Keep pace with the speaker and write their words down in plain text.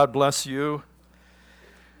God bless you.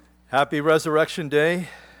 Happy Resurrection Day.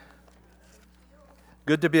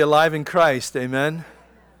 Good to be alive in Christ. Amen.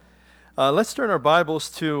 Let's turn our Bibles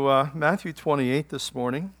to Matthew 28 this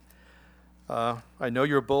morning. I know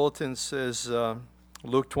your bulletin says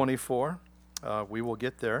Luke 24. We will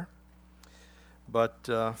get there. But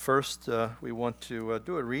first, we want to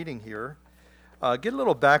do a reading here. Get a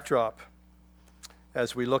little backdrop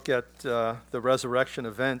as we look at the resurrection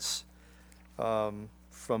events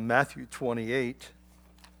from Matthew 28.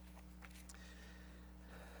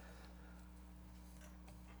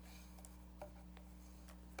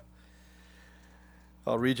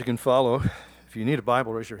 I'll read, you can follow. If you need a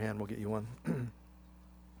Bible, raise your hand, we'll get you one.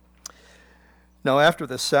 Now after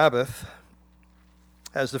the Sabbath,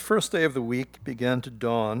 as the first day of the week began to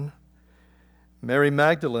dawn, Mary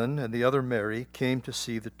Magdalene and the other Mary came to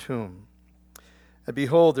see the tomb. And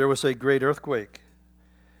behold, there was a great earthquake.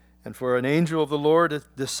 And for an angel of the Lord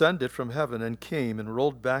descended from heaven and came and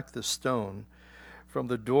rolled back the stone from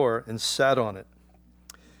the door and sat on it.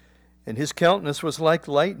 And his countenance was like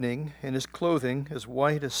lightning, and his clothing as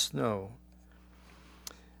white as snow.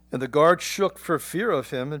 And the guards shook for fear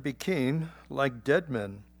of him and became like dead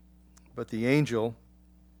men. But the angel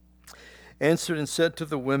answered and said to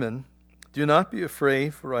the women, "Do not be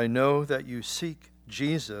afraid, for I know that you seek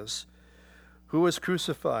Jesus, who was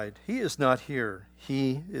crucified. He is not here.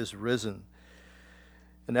 He is risen.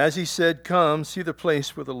 And as he said, come, see the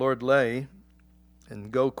place where the Lord lay,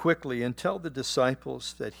 and go quickly and tell the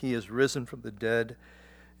disciples that he is risen from the dead.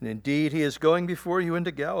 And indeed, he is going before you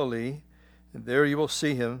into Galilee, and there you will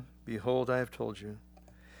see him. Behold, I have told you."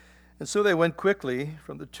 And so they went quickly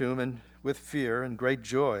from the tomb and with fear and great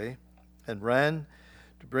joy, and ran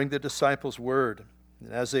to bring the disciples word.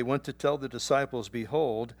 And as they went to tell the disciples,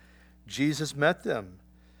 behold, Jesus met them,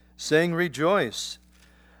 saying, "Rejoice."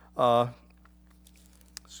 Let's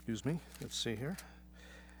see here.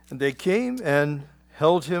 And they came and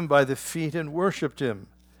held him by the feet and worshipped him.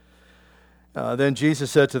 Then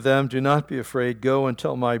Jesus said to them, "Do not be afraid. Go and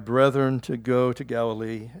tell my brethren to go to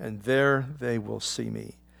Galilee, and there they will see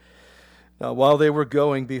me." Now while they were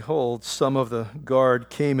going, behold, some of the guard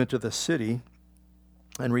came into the city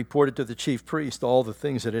and reported to the chief priest all the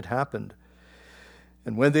things that had happened.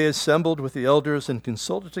 And when they assembled with the elders and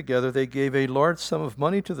consulted together, they gave a large sum of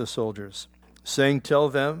money to the soldiers, saying, "Tell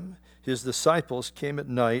them his disciples came at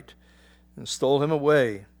night and stole him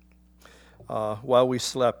away while we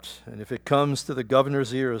slept. And if it comes to the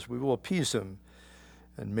governor's ears, we will appease him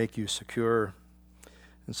and make you secure."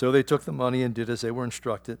 And so they took the money and did as they were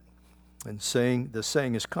instructed. And the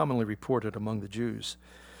saying is commonly reported among the Jews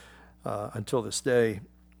until this day.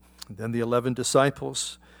 And then the 11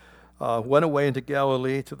 disciples went away into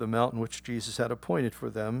Galilee to the mountain which Jesus had appointed for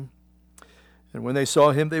them. And when they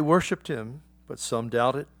saw him, they worshipped him, but some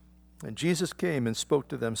doubted. And Jesus came and spoke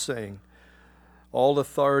to them, saying, "All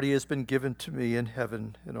authority has been given to me in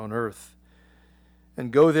heaven and on earth.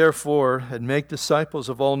 And go therefore and make disciples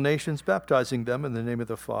of all nations, baptizing them in the name of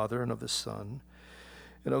the Father and of the Son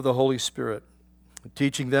and of the Holy Spirit,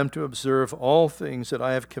 teaching them to observe all things that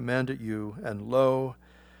I have commanded you. And lo,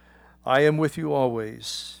 I am with you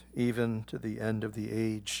always, even to the end of the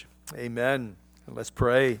age." Amen. And let's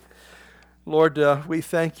pray. Lord, we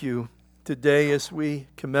thank you today as we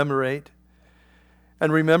commemorate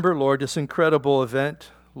and remember, Lord, this incredible event,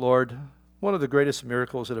 Lord, one of the greatest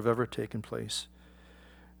miracles that have ever taken place.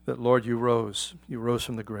 That, Lord, you rose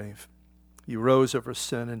from the grave. You rose over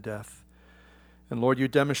sin and death. And Lord, you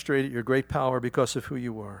demonstrated your great power because of who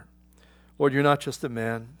you are. Lord, you're not just a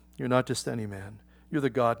man. You're not just any man. You're the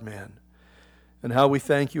God-man. And how we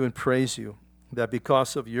thank you and praise you that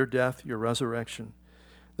because of your death, your resurrection,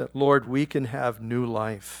 that, Lord, we can have new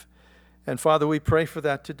life. And Father, we pray for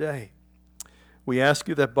that today. We ask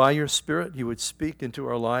you that by your Spirit you would speak into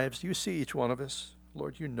our lives. You see each one of us.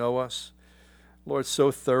 Lord, you know us, Lord,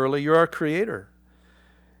 so thoroughly. You're our creator.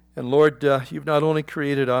 And Lord, you've not only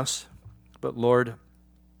created us, but Lord,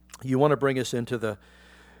 you want to bring us into the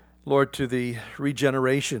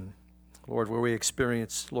regeneration, Lord, where we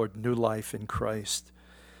experience, Lord, new life in Christ.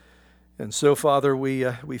 And so, Father,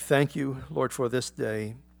 we thank you, Lord, for this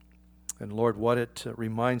day. And Lord, what it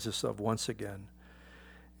reminds us of once again.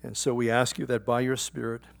 And so we ask you that by your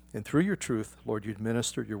Spirit and through your truth, Lord, you'd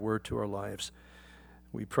minister your word to our lives.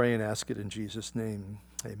 We pray and ask it in Jesus' name.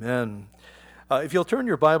 Amen. If you'll turn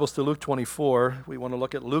your Bibles to Luke 24, we want to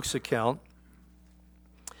look at Luke's account.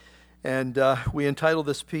 And we entitled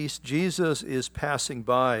this piece, "Jesus is Passing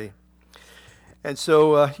By." And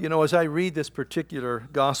so, as I read this particular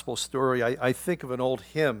gospel story, I think of an old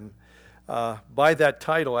hymn by that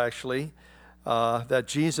title, actually. that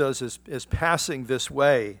Jesus is passing this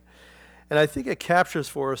way. And I think it captures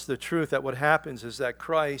for us the truth that what happens is that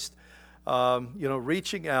Christ,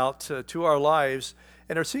 reaching out to our lives,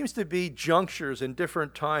 and there seems to be junctures in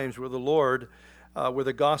different times where the Lord, where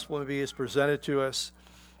the gospel maybe is presented to us,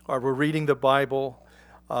 or we're reading the Bible,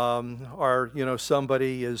 or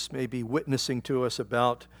somebody is maybe witnessing to us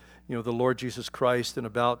about the Lord Jesus Christ and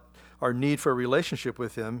about our need for a relationship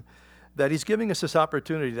with Him, that He's giving us this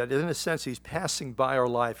opportunity, that in a sense He's passing by our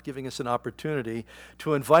life, giving us an opportunity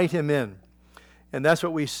to invite Him in. And that's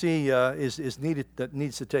what we see is needed, that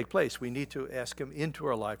needs to take place. We need to ask Him into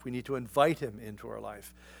our life. We need to invite Him into our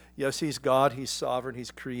life. Yes, He's God, He's sovereign,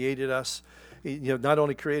 He's created us. He, not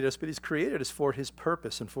only created us, but He's created us for His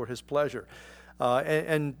purpose and for His pleasure.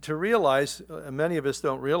 And to realize, many of us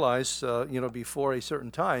don't realize, before a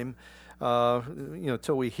certain time,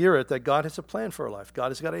 till we hear it, that God has a plan for our life. God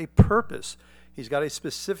has got a purpose. He's got a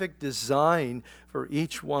specific design for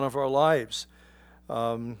each one of our lives.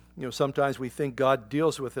 Sometimes we think God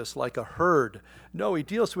deals with us like a herd. No, He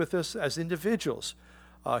deals with us as individuals.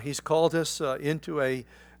 He's called us into a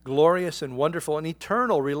glorious and wonderful and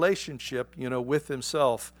eternal relationship, with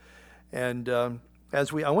Himself. And I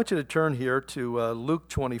want you to turn here to Luke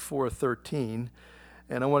 24:13,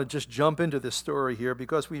 and I want to just jump into this story here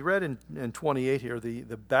because we read in 28 here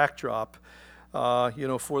the backdrop,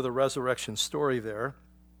 for the resurrection story there.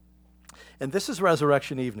 And this is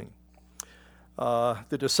resurrection evening.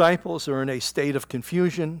 The disciples are in a state of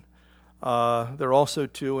confusion. They're also,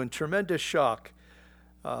 too, in tremendous shock.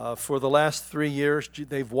 For the last 3 years,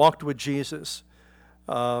 they've walked with Jesus.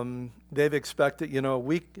 They've expected, a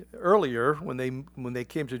week earlier when they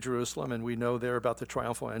came to Jerusalem, and we know there about the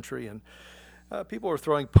triumphal entry, and people were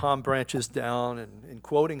throwing palm branches down and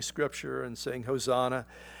quoting scripture and saying Hosanna.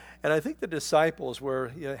 And I think the disciples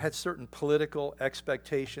had certain political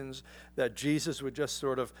expectations that Jesus would just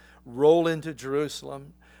sort of roll into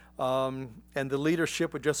Jerusalem, and the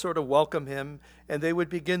leadership would just sort of welcome Him, and they would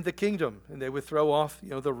begin the kingdom, and they would throw off,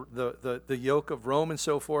 the yoke of Rome and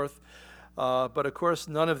so forth. But of course,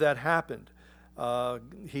 none of that happened.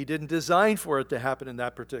 He didn't design for it to happen in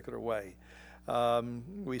that particular way.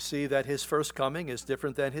 We see that His first coming is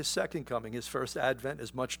different than His second coming. His first advent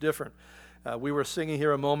is much different. We were singing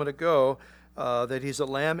here a moment ago that He's a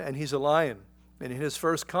lamb and He's a lion. And in His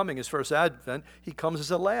first coming, His first advent, He comes as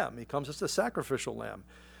a lamb. He comes as a sacrificial lamb,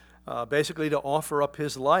 basically to offer up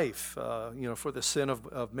His life, for the sin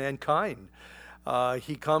of mankind.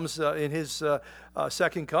 He comes in His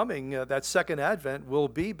second coming. That second advent will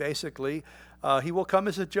be basically, He will come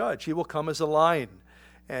as a judge. He will come as a lion.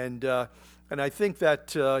 And I think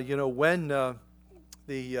that, when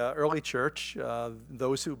the early church,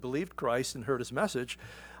 those who believed Christ and heard His message,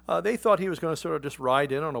 they thought He was going to sort of just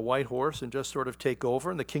ride in on a white horse and just sort of take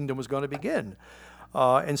over, and the kingdom was going to begin.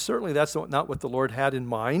 And certainly that's not what the Lord had in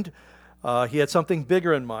mind. He had something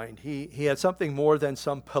bigger in mind. He had something more than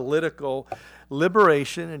some political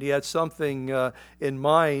liberation, and He had something in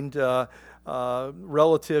mind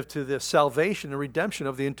relative to the salvation and redemption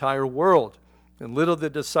of the entire world. And little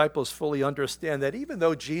did the disciples fully understand that even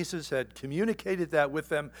though Jesus had communicated that with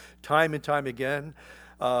them time and time again,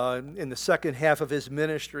 in the second half of His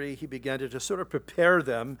ministry, He began to just sort of prepare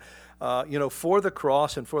them, for the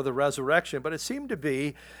cross and for the resurrection. But it seemed to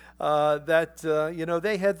be that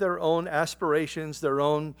they had their own aspirations, their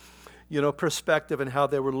own perspective and how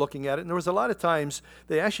they were looking at it. And there was a lot of times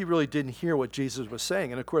they actually really didn't hear what Jesus was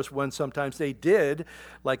saying. And of course, when sometimes they did,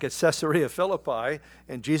 like at Caesarea Philippi,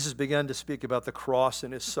 and Jesus began to speak about the cross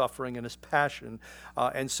and His suffering and His passion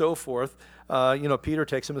and so forth, Peter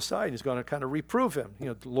takes him aside and he's going to kind of reprove him.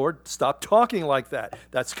 Lord, stop talking like that.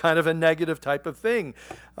 That's kind of a negative type of thing.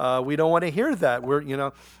 We don't want to hear that.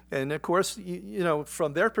 And of course,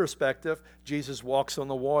 from their perspective, Jesus walks on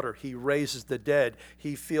the water. He raises the dead.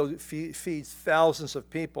 He feeds thousands of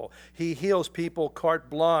people. He heals people carte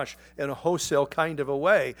blanche in a wholesale kind of a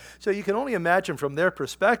way. So you can only imagine from their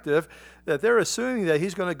perspective that they're assuming that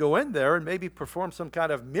He's going to go in there and maybe perform some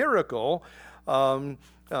kind of miracle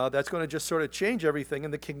that's going to just sort of change everything,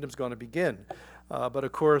 and the kingdom's going to begin. But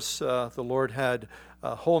of course, the Lord had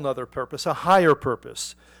a whole nother purpose, a higher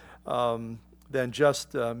purpose than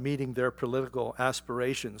just meeting their political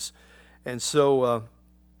aspirations. And so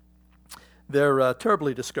they're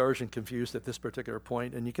terribly discouraged and confused at this particular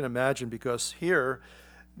point. And you can imagine, because here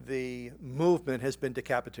the movement has been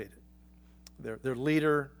decapitated. Their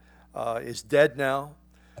leader is dead now.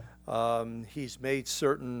 He's made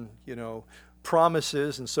certain,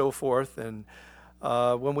 promises and so forth. And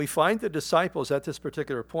when we find the disciples at this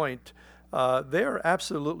particular point, they are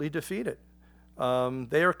absolutely defeated.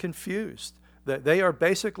 They are confused. They are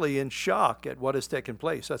basically in shock at what has taken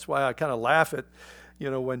place. That's why I kind of laugh at,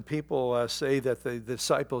 when people say that the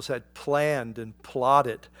disciples had planned and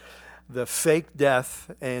plotted the fake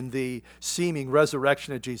death and the seeming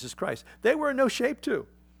resurrection of Jesus Christ. They were in no shape to.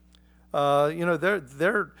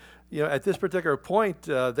 They're at this particular point,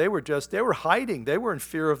 they were hiding. They were in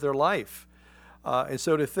fear of their life. And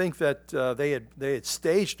so to think that they had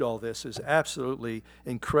staged all this is absolutely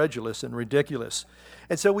incredulous and ridiculous.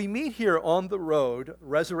 And so we meet here on the road,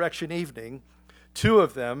 resurrection evening, two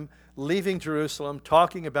of them leaving Jerusalem,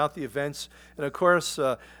 talking about the events. And of course,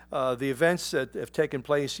 the events that have taken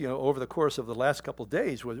place, over the course of the last couple of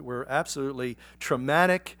days were absolutely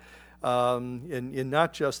traumatic. In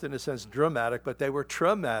not just in a sense dramatic, but they were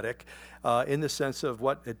traumatic in the sense of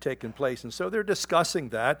what had taken place. And so they're discussing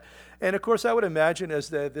that. And of course, I would imagine as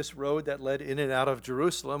this road that led in and out of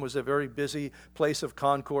Jerusalem was a very busy place of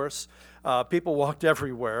concourse. People walked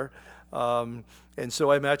everywhere. And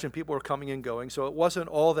so I imagine people were coming and going. So it wasn't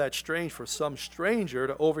all that strange for some stranger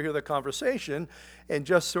to overhear the conversation and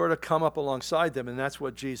just sort of come up alongside them. And that's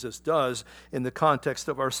what Jesus does in the context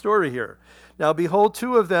of our story here. Now, behold,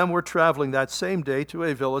 two of them were traveling that same day to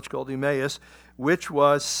a village called Emmaus, which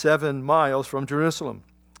was 7 miles from Jerusalem.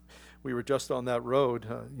 We were just on that road,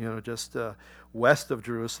 just west of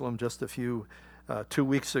Jerusalem, just 2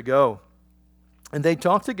 weeks ago. And they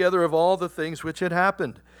talked together of all the things which had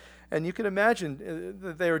happened. And you can imagine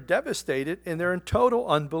that they are devastated and they're in total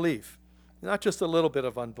unbelief. Not just a little bit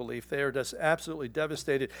of unbelief. They are just absolutely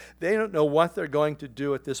devastated. They don't know what they're going to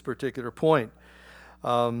do at this particular point.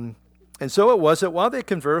 And so it was that while they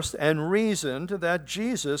conversed and reasoned, that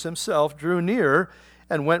Jesus himself drew near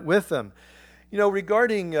and went with them.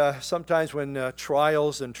 Regarding sometimes when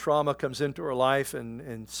trials and trauma comes into our life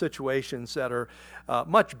and situations that are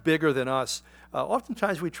much bigger than us,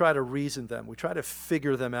 oftentimes we try to reason them. We try to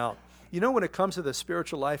figure them out. When it comes to the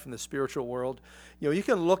spiritual life and the spiritual world, you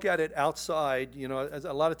can look at it outside. As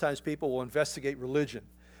a lot of times people will investigate religion.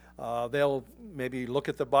 They'll maybe look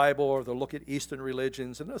at the Bible or they'll look at Eastern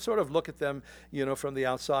religions and they'll sort of look at them, from the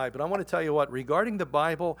outside. But I want to tell you what, regarding the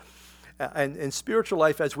Bible and spiritual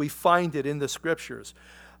life as we find it in the Scriptures,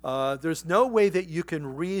 there's no way that you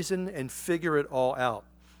can reason and figure it all out.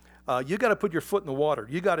 You got to put your foot in the water.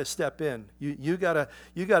 You got to step in. You got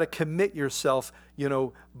to commit yourself,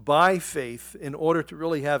 by faith in order to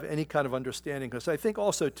really have any kind of understanding. Because I think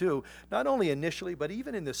also too, not only initially, but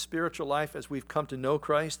even in the spiritual life as we've come to know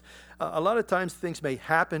Christ, a lot of times things may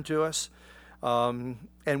happen to us, and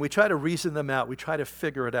we try to reason them out. We try to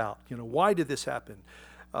figure it out. Why did this happen?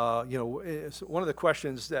 It's one of the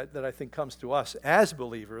questions that I think comes to us as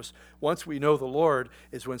believers, once we know the Lord,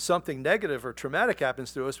 is when something negative or traumatic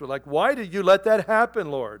happens to us, we're like, why did you let that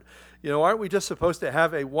happen, Lord? Aren't we just supposed to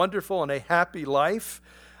have a wonderful and a happy life?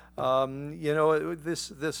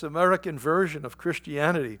 This American version of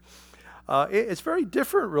Christianity, it's very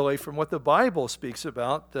different, really, from what the Bible speaks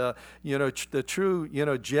about, the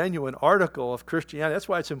true, genuine article of Christianity. That's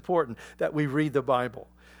why it's important that we read the Bible.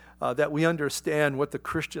 That we understand what the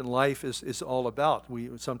Christian life is all about. We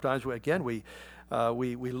look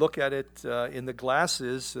at it in the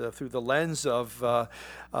glasses through the lens of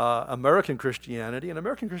American Christianity, and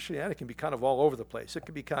American Christianity can be kind of all over the place. It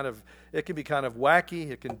can be kind of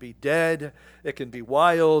wacky. It can be dead. It can be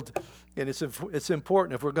wild, and it's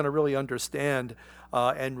important if we're going to really understand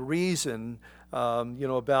and reason,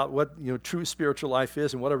 about what true spiritual life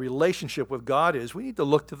is and what a relationship with God is. We need to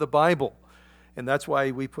look to the Bible. And that's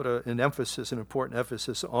why we put an important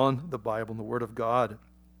emphasis on the Bible and the Word of God.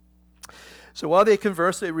 So while they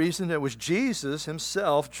conversed, they reasoned that it was Jesus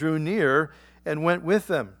himself drew near and went with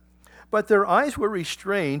them. But their eyes were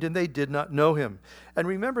restrained and they did not know him. And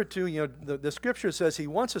remember too, the Scripture says he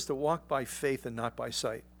wants us to walk by faith and not by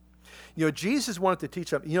sight. Jesus wanted to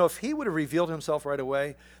teach them, if he would have revealed himself right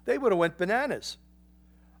away, they would have went bananas.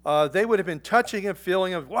 They would have been touching him,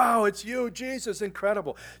 feeling him, wow, it's you, Jesus,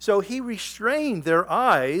 incredible. So he restrained their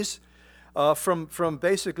eyes from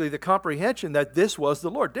basically the comprehension that this was the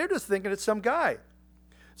Lord. They're just thinking it's some guy.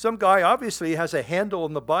 Some guy obviously has a handle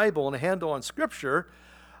on the Bible and a handle on Scripture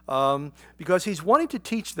because he's wanting to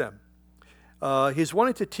teach them. He's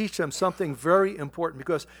wanting to teach them something very important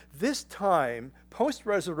because this time,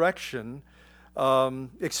 post-resurrection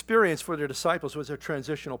experience for their disciples was a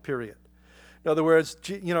transitional period. In other words,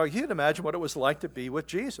 you can imagine what it was like to be with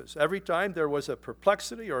Jesus. Every time there was a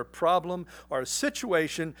perplexity or a problem or a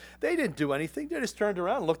situation, they didn't do anything. They just turned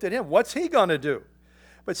around and looked at him. What's he going to do?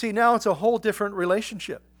 But see, now it's a whole different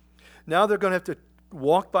relationship. Now they're going to have to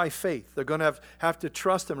walk by faith. They're going to have to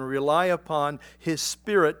trust him and rely upon his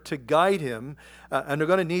Spirit to guide him. And they're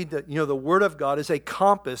going to need the Word of God as a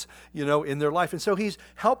compass, in their life. And so he's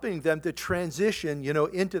helping them to transition,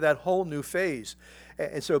 into that whole new phase.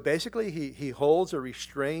 And so basically he holds or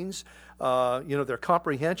restrains, their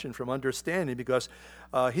comprehension from understanding, because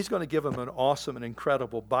he's going to give them an awesome and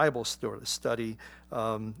incredible Bible study,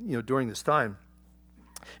 during this time.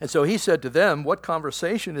 And so he said to them, "What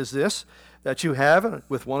conversation is this that you have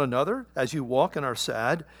with one another as you walk and are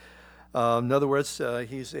sad?" In other words,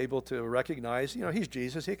 he's able to recognize, he's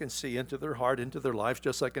Jesus. He can see into their heart, into their lives,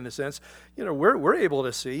 just like in a sense, we're able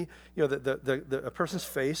to see, a person's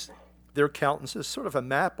face, their countenance is sort of a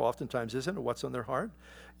map oftentimes, isn't it, what's on their heart?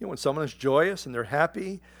 When someone is joyous and they're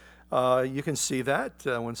happy, you can see that.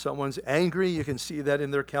 When someone's angry, you can see that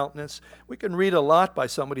in their countenance. We can read a lot by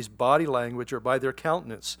somebody's body language or by their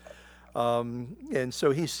countenance. And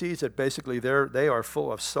so he sees that basically they are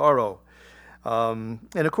full of sorrow. And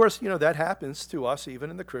of course, that happens to us even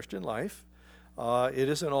in the Christian life. It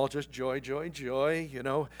isn't all just joy, joy, joy,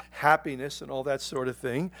 happiness and all that sort of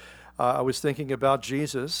thing. I was thinking about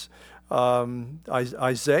Jesus.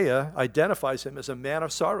 Isaiah identifies him as a man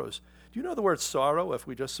of sorrows. Do you know the word sorrow, if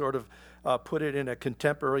we just sort of put it in a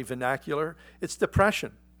contemporary vernacular? It's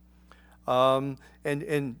depression. And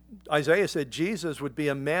Isaiah said Jesus would be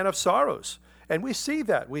a man of sorrows. And we see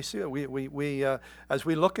that. We see it. As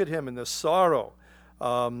we look at him in the sorrow,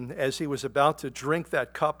 as he was about to drink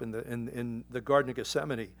that cup in the Garden of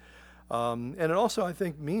Gethsemane. And it also, I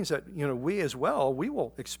think, means that, we as well, we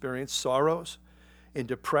will experience sorrows and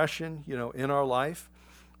depression, in our life.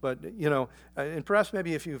 But, and perhaps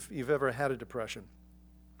maybe if you've ever had a depression.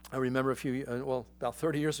 I remember about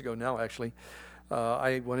 30 years ago now, actually,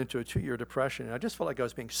 I went into a 2-year depression, and I just felt like I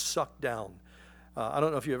was being sucked down. I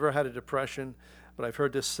don't know if you ever had a depression, but I've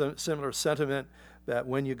heard this similar sentiment that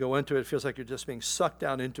when you go into it, it feels like you're just being sucked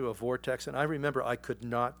down into a vortex. And I remember I could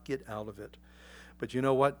not get out of it. But you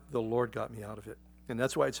know what? The Lord got me out of it. And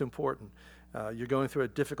that's why it's important. You're going through a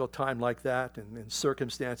difficult time like that, and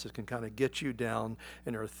circumstances can kind of get you down,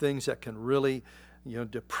 and there are things that can really,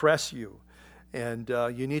 depress you. And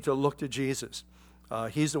you need to look to Jesus.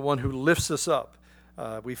 He's the one who lifts us up.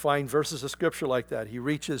 We find verses of Scripture like that. He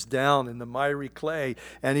reaches down in the miry clay,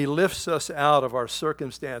 and he lifts us out of our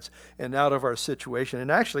circumstance and out of our situation.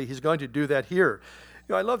 And actually, he's going to do that here.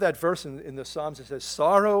 I love that verse in the Psalms. It says,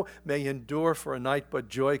 "Sorrow may endure for a night, but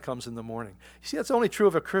joy comes in the morning." You see, that's only true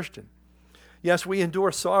of a Christian. Yes, we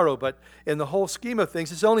endure sorrow, but in the whole scheme of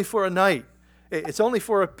things, it's only for a night. It's only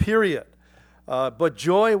for a period. But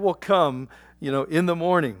joy will come, in the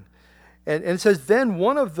morning. And it says, then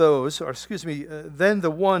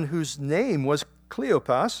the one whose name was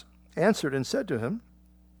Cleopas answered and said to him.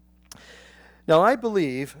 Now, I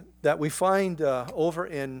believe that we find over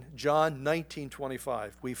in John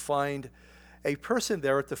 19:25, we find a person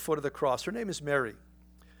there at the foot of the cross. Her name is Mary.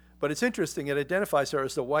 But it's interesting, it identifies her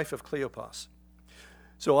as the wife of Cleopas.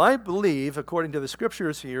 So I believe, according to the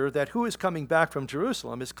Scriptures here, that who is coming back from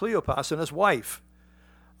Jerusalem is Cleopas and his wife.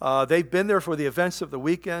 They've been there for the events of the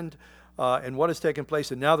weekend and what has taken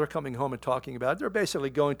place, and now they're coming home and talking about it. They're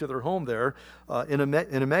basically going to their home there in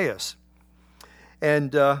Emmaus.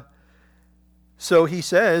 And so he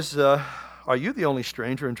says, "Are you the only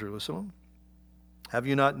stranger in Jerusalem? Have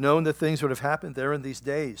you not known the things that have happened there in these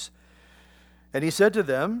days?" And he said to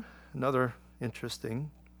them, another interesting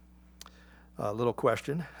little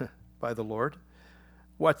question by the Lord,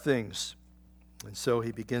 "What things?" And so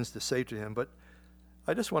he begins to say to him, but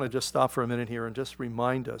I just want to stop for a minute here and just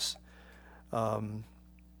remind us,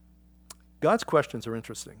 God's questions are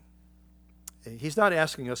interesting. He's not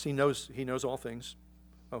asking us, he knows all things.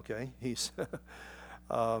 Okay, he's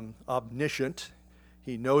omniscient.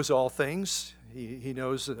 He knows all things. He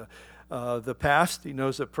knows the past. He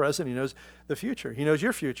knows the present. He knows the future. He knows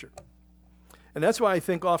your future. And that's why I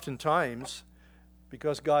think oftentimes,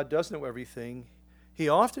 because God does know everything, he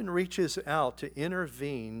often reaches out to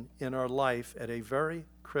intervene in our life at a very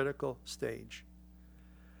critical stage.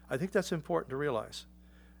 I think that's important to realize,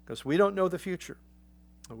 because we don't know the future.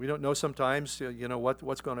 We don't know sometimes,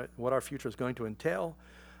 what our future is going to entail.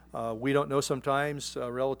 We don't know sometimes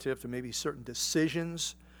relative to maybe certain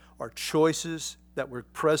decisions or choices that we're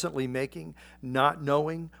presently making, not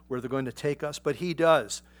knowing where they're going to take us, but he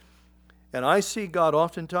does. And I see God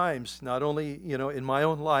oftentimes, not only in my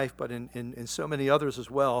own life, but in so many others as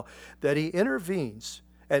well, that he intervenes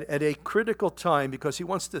at a critical time because he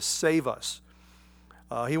wants to save us.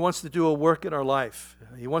 He wants to do a work in our life.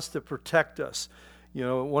 He wants to protect us.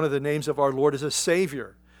 One of the names of our Lord is a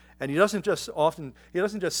Savior. And he doesn't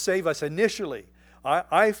just save us initially,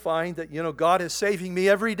 I find that, God is saving me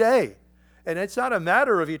every day. And it's not a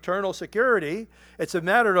matter of eternal security. It's a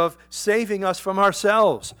matter of saving us from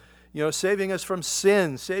ourselves, saving us from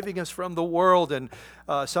sin, saving us from the world, and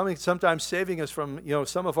sometimes saving us from,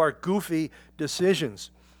 some of our goofy decisions.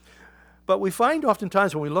 But we find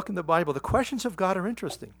oftentimes when we look in the Bible, the questions of God are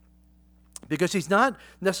interesting because he's not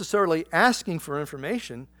necessarily asking for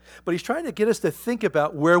information, but he's trying to get us to think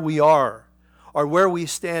about where we are or where we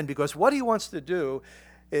stand, because what he wants to do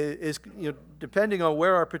is depending on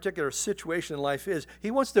where our particular situation in life is, he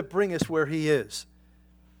wants to bring us where he is.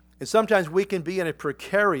 And sometimes we can be in a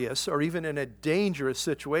precarious or even in a dangerous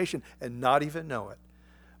situation and not even know it.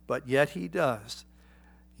 But yet he does.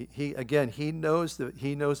 He knows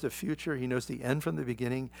the future. He knows the end from the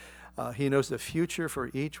beginning. He knows the future for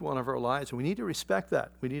each one of our lives. And we need to respect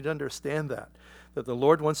that. We need to understand that the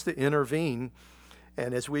Lord wants to intervene.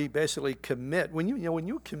 And as we basically commit, when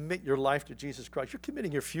you commit your life to Jesus Christ, you're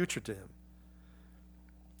committing your future to him.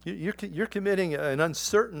 You're committing an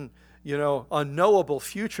uncertain, unknowable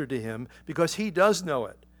future to him, because he does know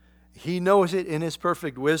it. He knows it in his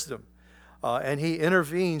perfect wisdom. And he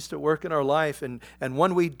intervenes to work in our life. And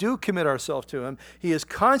when we do commit ourselves to him, he is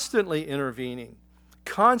constantly intervening,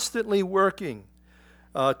 constantly working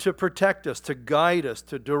to protect us, to guide us,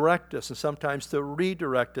 to direct us, and sometimes to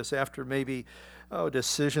redirect us after maybe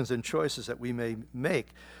decisions and choices that we may make.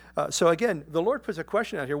 So again, the Lord puts a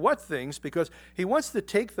question out here, what things? Because he wants to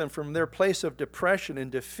take them from their place of depression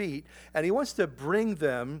and defeat, and he wants to bring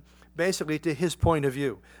them basically to his point of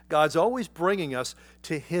view. God's always bringing us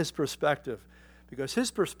to his perspective, because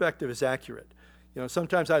his perspective is accurate.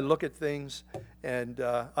 Sometimes I look at things and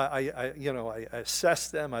I assess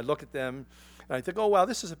them, I look at them, and I think, oh wow,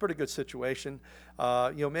 this is a pretty good situation.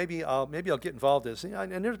 Maybe I'll get involved in this.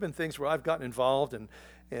 And there's been things where I've gotten involved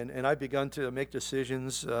and I've begun to make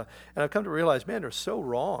decisions, and I've come to realize, man, they're so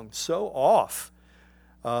wrong, so off.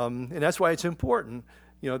 And that's why it's important,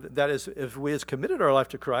 that is, if we has committed our life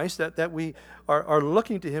to Christ, that we are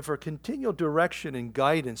looking to him for continual direction and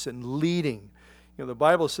guidance and leading. The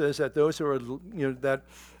Bible says that those who are, that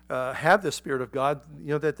have the Spirit of God,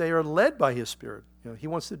 that they are led by his Spirit. He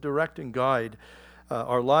wants to direct and guide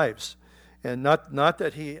our lives. And not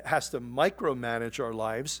that he has to micromanage our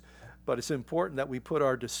lives, but it's important that we put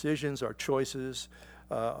our decisions, our choices,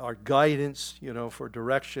 our guidance, for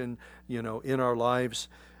direction, in our lives.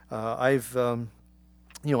 I've,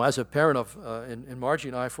 as a parent of, and Margie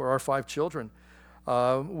and I, for our 5 children,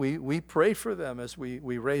 we prayed for them as we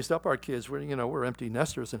raised up our kids. We're empty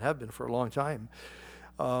nesters and have been for a long time.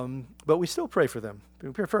 But we still pray for them.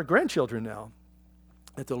 We pray for our grandchildren now,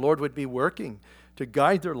 that the Lord would be working to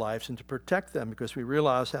guide their lives and to protect them, because we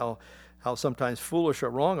realize how sometimes foolish or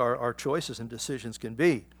wrong our choices and decisions can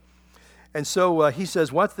be. And so he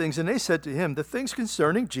says, what things? And they said to him, the things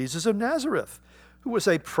concerning Jesus of Nazareth, who was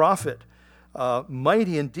a prophet,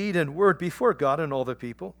 mighty in deed and word before God and all the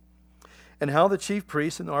people, and how the chief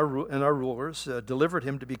priests and our rulers delivered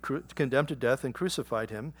him to be condemned to death and crucified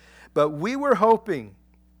him. But we were hoping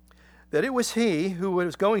that it was he who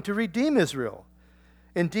was going to redeem Israel.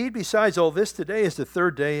 Indeed, besides all this, today is the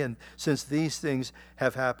 3rd day, and since these things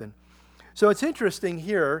have happened. So it's interesting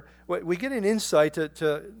here, we get an insight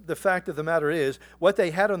to the fact of the matter is, what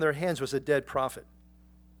they had on their hands was a dead prophet.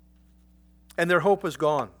 And their hope was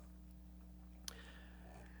gone.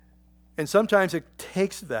 And sometimes it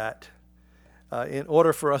takes that in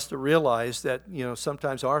order for us to realize that,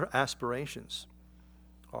 sometimes our aspirations,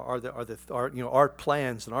 our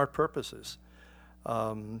plans and our purposes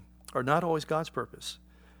are not always God's purpose.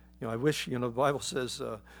 I wish, the Bible says,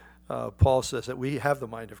 Paul says that we have the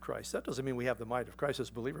mind of Christ. That doesn't mean we have the mind of Christ as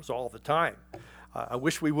believers all the time. I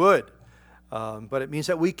wish we would. But it means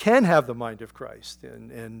that we can have the mind of Christ.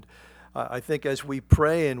 And I think as we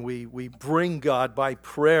pray and we bring God by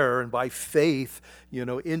prayer and by faith,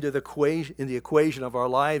 into the equation of our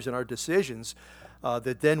lives and our decisions,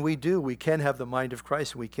 that then we can have the mind of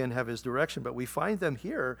Christ and we can have his direction. But we find them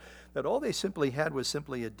here that all they simply had was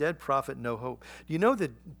simply a dead prophet, no hope. Do you know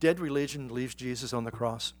that dead religion leaves Jesus on the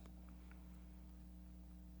cross?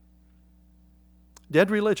 Dead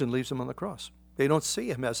religion leaves him on the cross. They don't see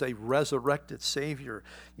him as a resurrected Savior,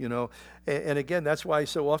 And again, that's why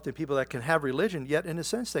so often people that can have religion, yet in a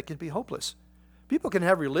sense they can be hopeless. People can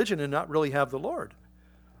have religion and not really have the Lord.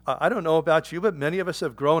 I don't know about you, but many of us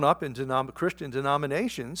have grown up in Christian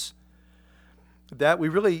denominations that we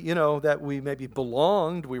really, that we maybe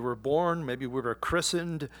belonged, we were born, maybe we were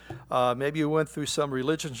christened, maybe we went through some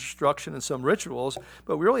religious instruction and some rituals,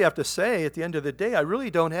 but we really have to say at the end of the day, I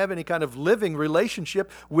really don't have any kind of living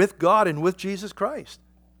relationship with God and with Jesus Christ.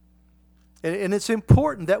 And it's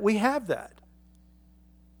important that we have that.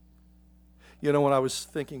 You know, when I was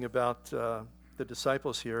thinking about the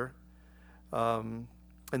disciples here, and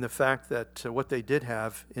the fact that what they did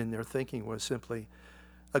have in their thinking was simply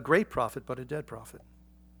a great prophet, but a dead prophet.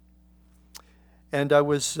 And I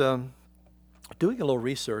was doing a little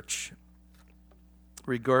research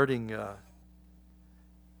regarding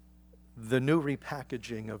the new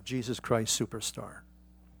repackaging of Jesus Christ Superstar.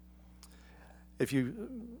 If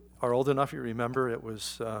you are old enough, you remember it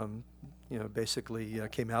was, basically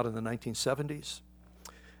came out in the 1970s.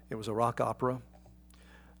 It was a rock opera,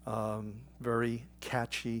 very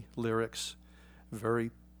catchy lyrics,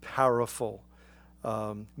 very powerful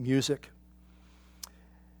music.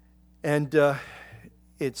 And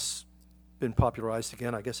it's been popularized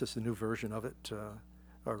again. I guess it's a new version of it,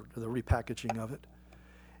 or the repackaging of it.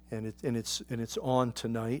 And it's on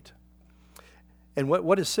tonight. And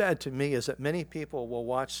what is sad to me is that many people will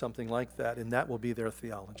watch something like that, and that will be their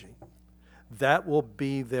theology. That will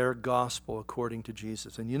be their gospel according to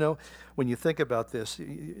Jesus. And you know, when you think about this,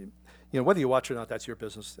 whether you watch it or not, that's your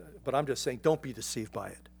business. But I'm just saying, don't be deceived by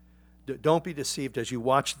it. Don't be deceived as you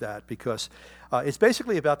watch that, because it's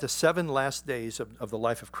basically about the 7 last days of the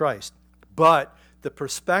life of Christ. But the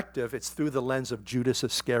perspective, it's through the lens of Judas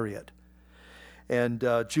Iscariot. And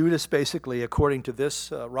Judas, basically, according to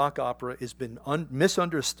this rock opera, has been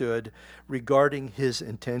misunderstood regarding his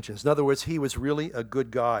intentions. In other words, he was really a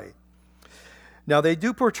good guy. Now, they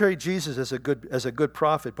do portray Jesus as a good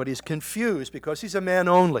prophet, but he's confused because he's a man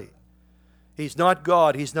only. He's not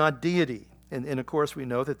God. He's not deity. And of course, we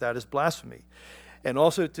know that is blasphemy. And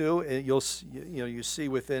also, too, you see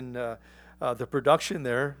within the production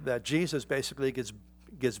there that Jesus basically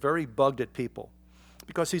gets very bugged at people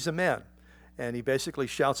because he's a man. And he basically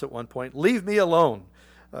shouts at one point, "Leave me alone,"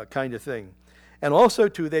 kind of thing. And also,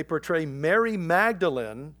 too, they portray Mary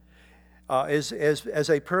Magdalene as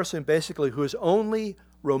a person basically who is only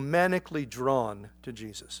romantically drawn to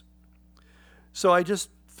Jesus. So I just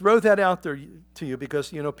throw that out there to you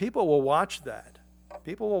because, people will watch that.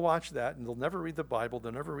 People will watch that, and they'll never read the Bible.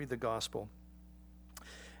 They'll never read the gospel.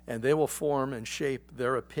 And they will form and shape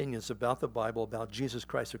their opinions about the Bible, about Jesus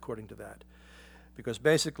Christ according to that. Because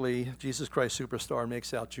basically, Jesus Christ Superstar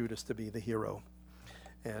makes out Judas to be the hero.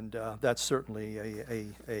 And that's certainly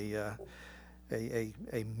a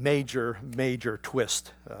major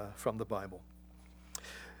twist from the Bible.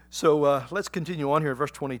 So let's continue on here,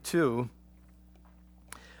 verse 22.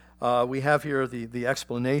 We have here the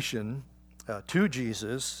explanation to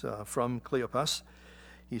Jesus from Cleopas.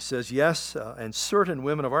 He says, "Yes, and certain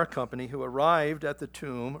women of our company who arrived at the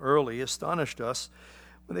tomb early astonished us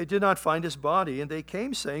when they did not find his body, and they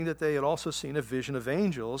came saying that they had also seen a vision of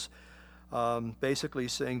angels," basically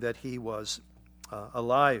saying that he was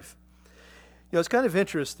alive. It's kind of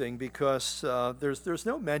interesting because there's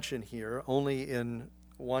no mention here, only in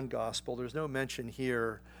one gospel. There's no mention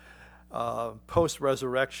here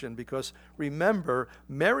post-resurrection, because remember,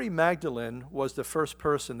 Mary Magdalene was the first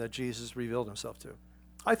person that Jesus revealed himself to.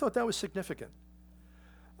 I thought that was significant.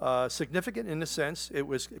 Significant in the sense it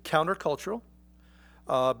was countercultural,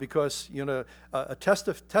 because a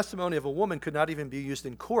testimony of a woman could not even be used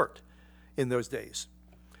in court in those days.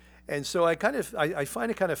 And so I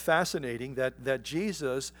find it kind of fascinating that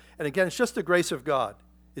Jesus, and again, it's just the grace of God.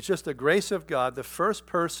 It's just the grace of God. The first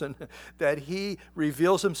person that he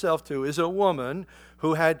reveals himself to is a woman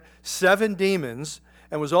who had 7 demons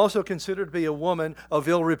and was also considered to be a woman of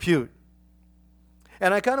ill repute.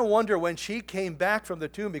 And I kind of wonder when she came back from the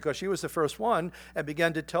tomb, because she was the first one, and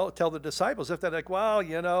began to tell the disciples, if they're like, well,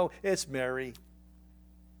 it's Mary.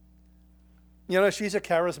 She's a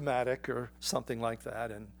charismatic or something like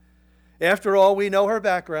that. And after all, we know her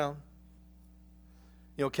background.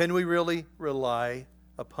 Can we really rely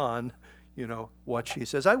upon, what she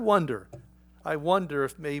says? I wonder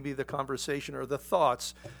if maybe the conversation or the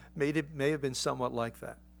thoughts may have been somewhat like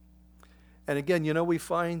that. And again, we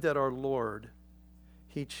find that our Lord,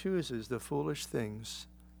 he chooses the foolish things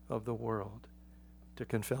of the world to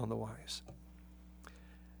confound the wise.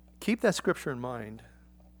 Keep that scripture in mind,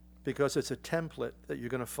 because it's a template that you're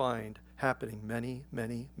going to find happening many,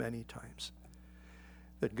 many, many times.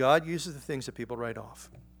 That God uses the things that people write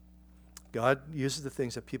off. God uses the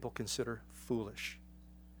things that people consider foolish.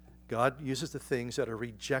 God uses the things that are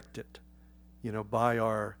rejected, by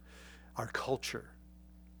our culture.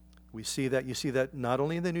 You see that not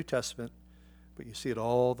only in the New Testament, but you see it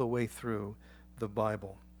all the way through the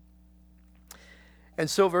Bible. And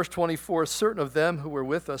so, verse 24, certain of them who were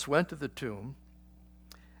with us went to the tomb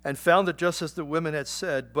and found it just as the women had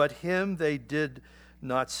said, but him they did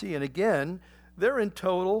not see. And again, they're in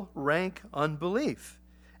total rank unbelief.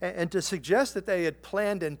 And to suggest that they had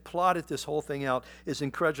planned and plotted this whole thing out is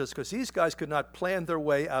incredulous, because these guys could not plan their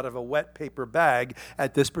way out of a wet paper bag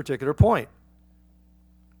at this particular point.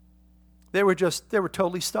 They were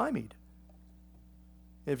totally stymied.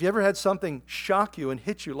 If you ever had something shock you and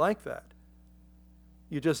hit you like that,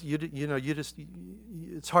 it's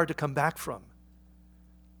hard to come back from.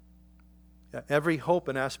 Every hope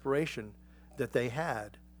and aspiration that they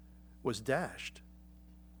had was dashed.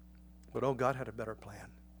 But God had a better plan.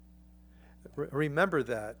 Remember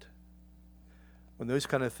that when those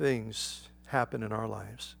kind of things happen in our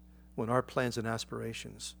lives, when our plans and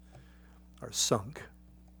aspirations are sunk,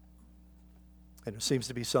 and it seems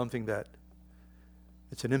to be something that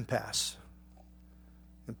it's an impasse,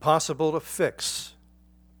 impossible to fix,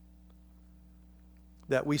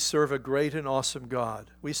 that we serve a great and awesome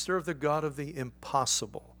God. We serve the God of the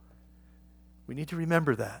impossible. We need to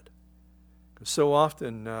remember that. Because so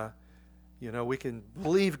often, we can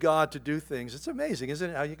believe God to do things. It's amazing, isn't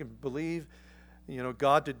it, how you can believe,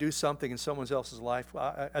 God to do something in someone else's life.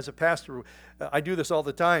 As a pastor, I do this all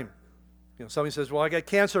the time. Somebody says, well, I got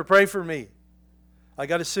cancer, pray for me. I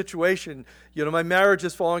got a situation, my marriage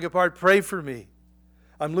is falling apart, pray for me.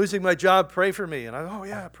 I'm losing my job, pray for me.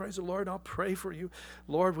 And praise the Lord, I'll pray for you.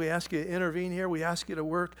 Lord, we ask you to intervene here. We ask you to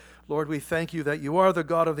work. Lord, we thank you that you are the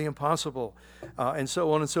God of the impossible, and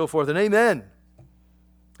so on and so forth. And amen.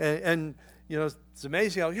 And it's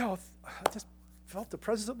amazing how, I just felt the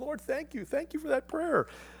presence of the Lord. Thank you for that prayer.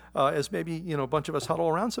 As maybe, a bunch of us huddle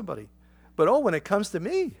around somebody. But when it comes to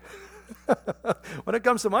me, when it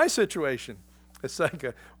comes to my situation, it's like,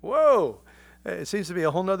 whoa, it seems to be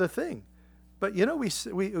a whole nother thing. But we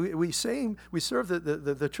serve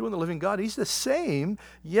the true and the living God. He's the same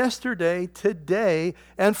yesterday, today,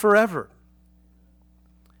 and forever.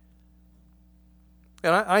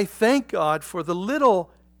 And I thank God for the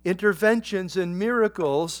little interventions and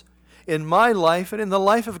miracles in my life and in the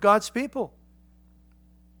life of God's people.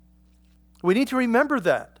 We need to remember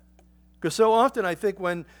that. Because so often I think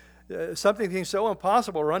when something seems so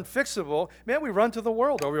impossible or unfixable, man, we run to the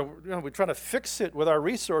world, or we're trying to fix it with our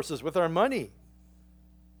resources, with our money.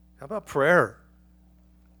 How about prayer?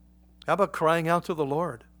 How about crying out to the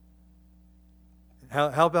Lord?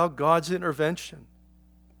 How about God's intervention?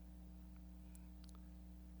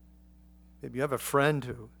 Maybe you have a friend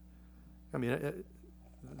who,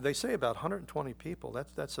 they say about 120 people.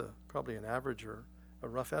 That's probably an average or a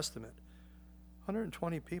rough estimate.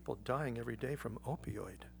 120 people dying every day from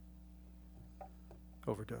opioid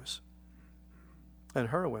overdose and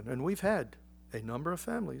heroin. And we've had a number of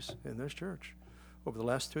families in this church over the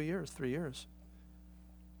last 3 years. We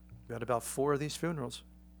had about 4 of these funerals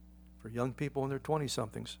for young people in their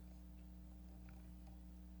 20-somethings.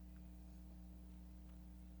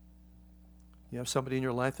 You have somebody in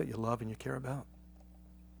your life that you love and you care about.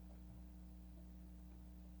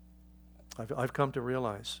 I've come to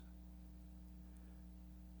realize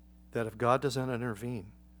that if God doesn't intervene,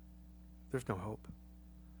 there's no hope.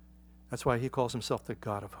 That's why he calls himself the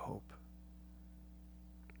God of hope.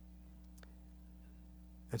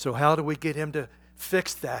 And so how do we get him to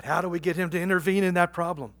fix that? How do we get him to intervene in that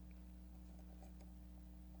problem?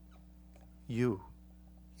 You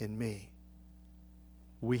and me.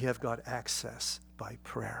 We have got access by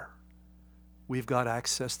prayer. We've got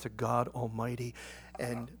access to God Almighty.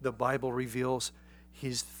 And the Bible reveals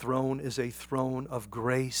his throne is a throne of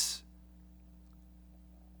grace.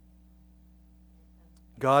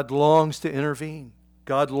 God longs to intervene.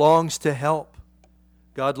 God longs to help.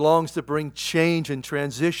 God longs to bring change and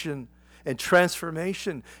transition and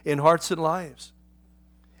transformation in hearts and lives.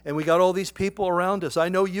 And we got all these people around us. I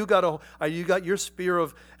know you got your sphere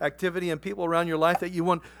of activity and people around your life that you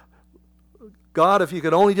want. God, if you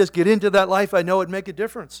could only just get into that life, I know it'd make a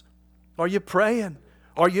difference. Are you praying?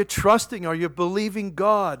 Are you trusting? Are you believing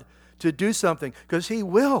God to do something? Because he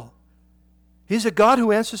will. He's a God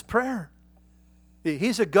who answers prayer.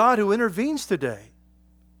 He's a God who intervenes today.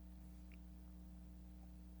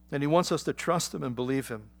 And he wants us to trust him and believe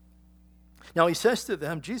him. Now he says to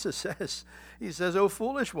them, Jesus says, "O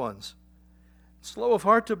foolish ones, slow of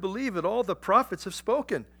heart to believe that all the prophets have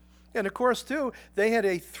spoken." And of course, too, they had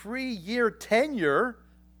a 3-year tenure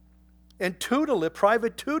and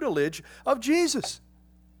private tutelage of Jesus.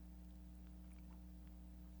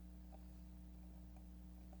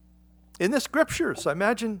 In the scriptures, I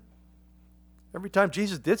imagine every time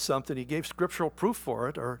Jesus did something, he gave scriptural proof for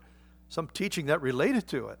it or some teaching that related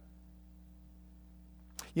to it.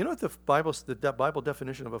 You know what the Bible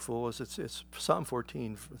definition of a fool is? It's Psalm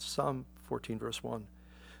 14 verse 1.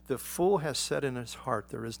 The fool has said in his heart,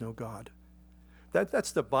 there is no God.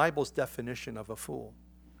 That's the Bible's definition of a fool.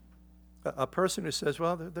 A person who says,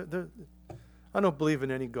 well, I don't believe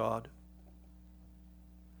in any God.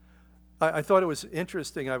 I thought it was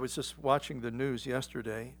interesting. I was just watching the news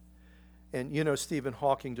yesterday, and Stephen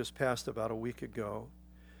Hawking just passed about a week ago,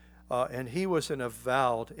 and he was an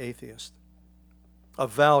avowed atheist.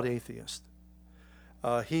 Avowed atheist.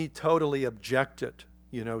 He totally objected,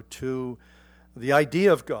 to the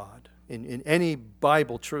idea of God in any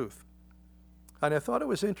Bible truth. And I thought it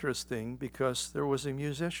was interesting because there was a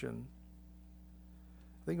musician.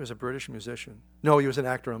 I think he was a British musician. No, he was an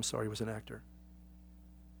actor. I'm sorry, he was an actor.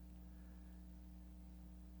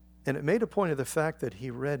 And it made a point of the fact that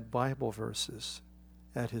he read Bible verses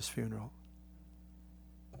at his funeral.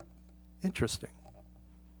 Interesting.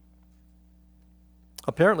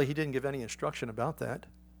 Apparently, he didn't give any instruction about that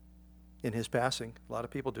in his passing. A lot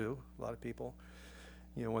of people do. A lot of people,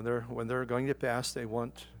 when they're going to pass, they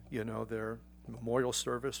want, their memorial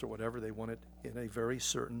service or whatever, they want it in a very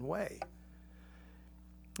certain way.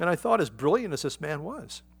 And I thought, as brilliant as this man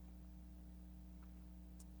was,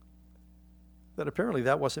 that apparently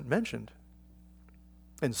that wasn't mentioned.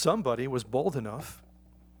 And somebody was bold enough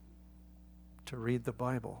to read the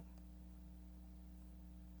Bible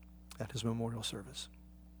at his memorial service.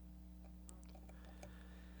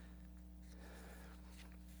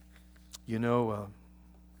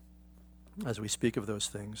 As we speak of those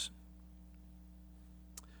things,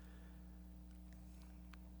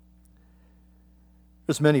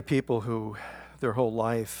 there's many people who their whole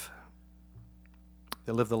life,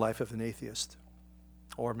 they live the life of an atheist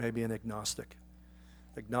or maybe an agnostic.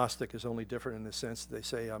 Agnostic is only different in the sense that they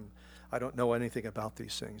say, I don't know anything about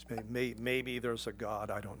these things. Maybe there's a God,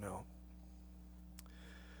 I don't know.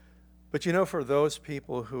 But for those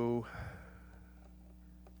people who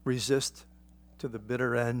resist to the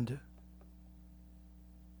bitter end,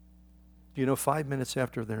 5 minutes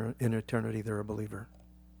after they're in eternity, they're a believer.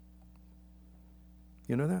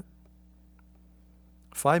 You know that?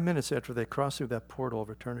 5 minutes after they cross through that portal of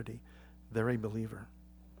eternity, they're a believer.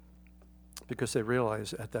 Because they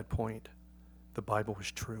realize at that point, the Bible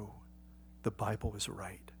was true. The Bible was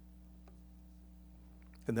right.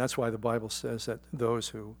 And that's why the Bible says that those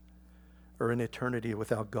who are in eternity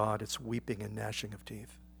without God, it's weeping and gnashing of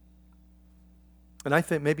teeth. And I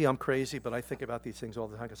think, maybe I'm crazy, but I think about these things all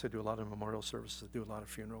the time because I do a lot of memorial services, I do a lot of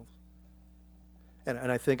funerals.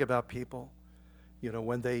 And I think about people,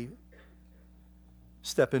 when they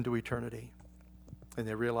step into eternity and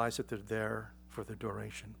they realize that they're there for the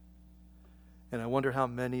duration. And I wonder how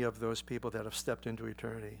many of those people that have stepped into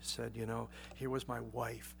eternity said, here was my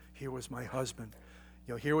wife, here was my husband,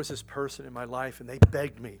 here was this person in my life, and they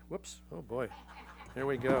begged me. Whoops, oh boy, here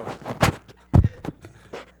we go.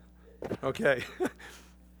 Okay,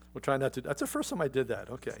 we'll try not to. That's the first time I did that.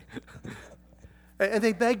 Okay, and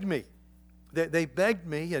they begged me. They begged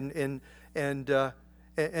me, and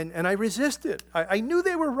I resisted. I knew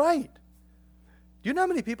they were right. Do you know how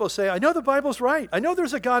many people say, I know the Bible's right. I know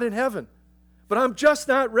there's a God in heaven, but I'm just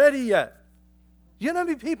not ready yet. Do you know how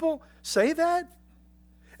many people say that?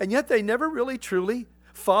 And yet they never really truly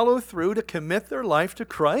follow through to commit their life to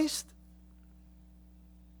Christ.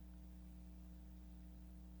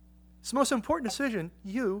 It's the most important decision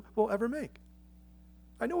you will ever make.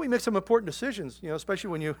 I know we make some important decisions, especially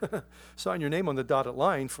when you sign your name on the dotted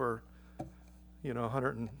line for,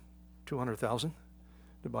 100 and 200,000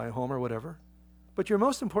 to buy a home or whatever. But your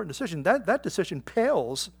most important decision, that decision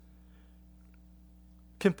pales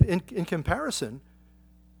in comparison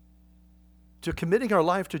to committing our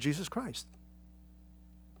life to Jesus Christ.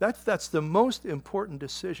 That's the most important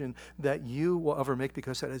decision that you will ever make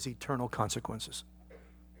because that has eternal consequences.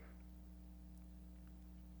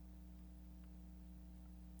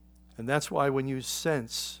 And that's why when you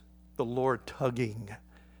sense the Lord tugging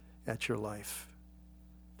at your life,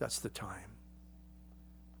 that's the time.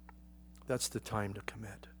 That's the time to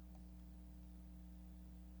commit.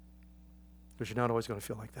 Because you're not always going to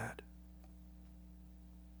feel like that.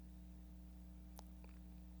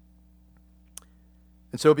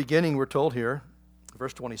 And so beginning, we're told here,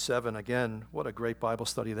 verse 27, again, what a great Bible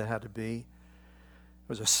study that had to be. It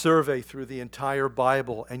was a survey through the entire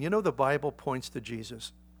Bible. And the Bible points to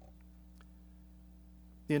Jesus.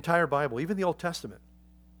 The entire Bible, even the Old Testament,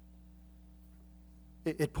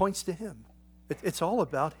 it points to him. It's all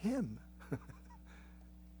about him.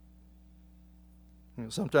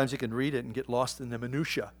 Sometimes you can read it and get lost in the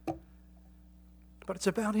minutia. But it's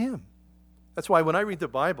about him. That's why when I read the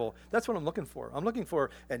Bible, that's what I'm looking for. I'm looking for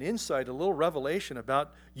an insight, a little revelation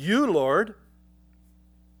about you, Lord.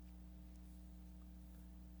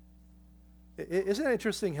 Isn't it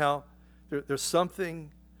interesting how there's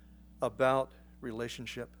something about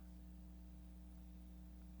relationship?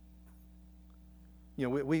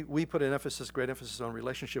 we put an emphasis, great emphasis on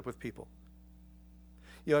relationship with people.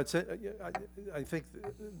 I think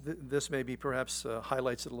this maybe perhaps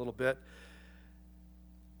highlights it a little bit.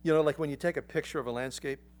 Like when you take a picture of a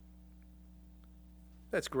landscape,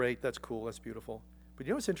 that's great, that's cool, that's beautiful. But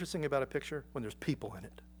you know what's interesting about a picture? When there's people in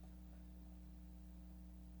it.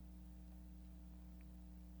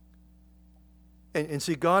 And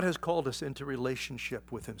see, God has called us into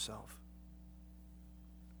relationship with himself.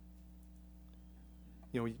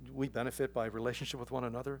 We benefit by relationship with one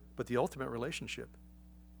another, but the ultimate relationship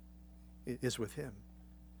is with him.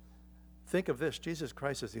 Think of this, Jesus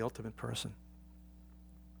Christ is the ultimate person.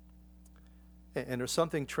 And there's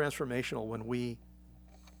something transformational when we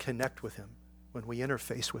connect with him, when we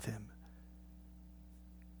interface with him.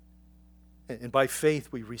 And by faith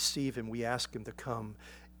we receive him, we ask him to come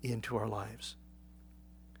into our lives.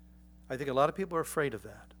 I think a lot of people are afraid of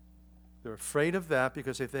that. They're afraid of that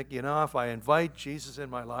because they think, if I invite Jesus in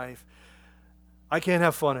my life, I can't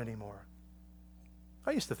have fun anymore.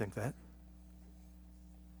 I used to think that.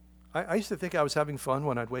 I used to think I was having fun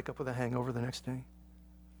when I'd wake up with a hangover the next day.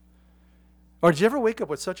 Or did you ever wake up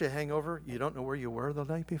with such a hangover you don't know where you were the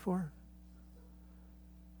night before?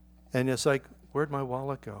 And it's like, where'd my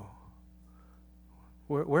wallet go?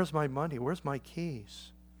 Where's my money? Where's my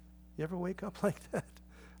keys? You ever wake up like that?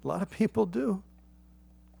 A lot of people do.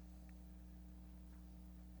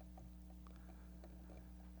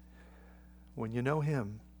 When you know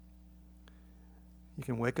him, you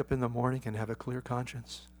can wake up in the morning and have a clear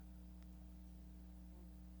conscience.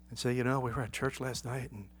 And say, we were at church last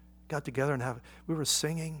night and got together and we were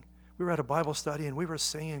singing. We were at a Bible study and we were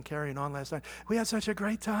singing and carrying on last night. We had such a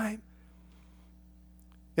great time.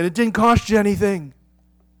 And it didn't cost you anything.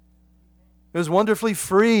 It was wonderfully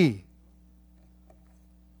free.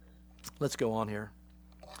 Let's go on here.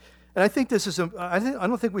 And I think this is, I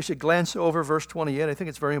don't think we should glance over verse 28. I think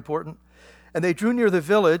it's very important. And they drew near the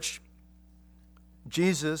village,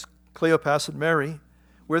 Jesus, Cleopas, and Mary,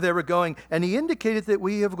 where they were going, and he indicated that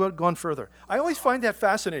we have gone further. I always find that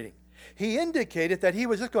fascinating. He indicated that he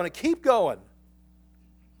was just going to keep going.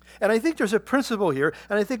 And I think there's a principle here,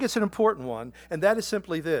 and I think it's an important one, and that is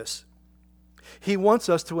simply this. He wants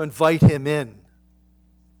us to invite him in.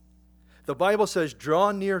 The Bible says,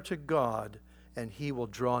 draw near to God, and he will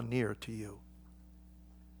draw near to you.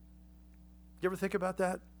 You ever think about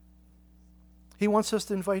that? He wants us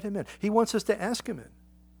to invite him in. He wants us to ask him in.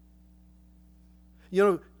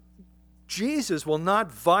 Jesus will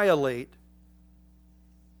not violate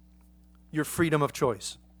your freedom of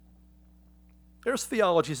choice. There's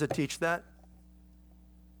theologies that teach that.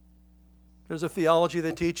 There's a theology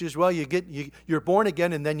that teaches, you're born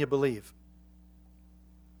again and then you believe.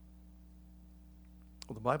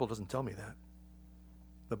 Well, the Bible doesn't tell me that.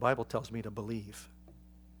 The Bible tells me to believe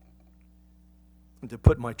and to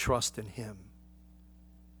put my trust in him.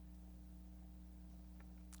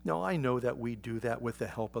 Now, I know that we do that with the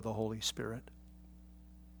help of the Holy Spirit.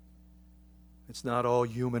 It's not all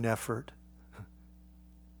human effort.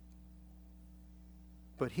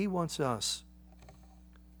 But he wants us.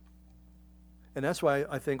 And that's why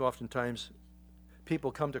I think oftentimes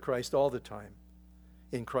people come to Christ all the time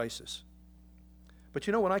in crisis. But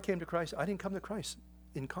when I came to Christ, I didn't come to Christ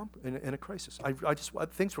in a crisis.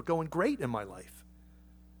 Things were going great in my life.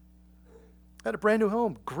 I had a brand new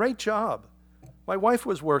home, great job. My wife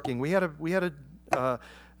was working. We had not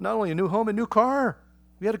only a new home, a new car.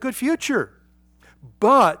 We had a good future.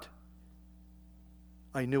 But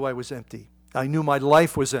I knew I was empty. I knew my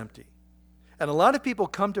life was empty. And a lot of people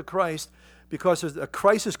come to Christ because there's a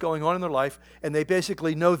crisis going on in their life, and they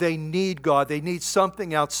basically know they need God. They need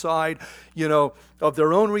something outside, of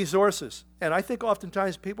their own resources. And I think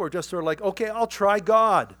oftentimes people are just sort of like, okay, I'll try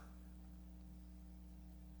God.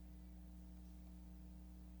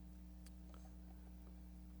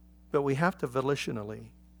 But we have to volitionally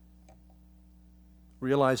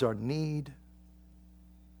realize our need,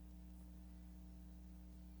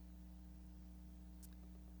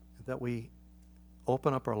 that we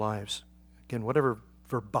open up our lives. Again, whatever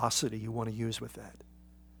verbosity you want to use with that.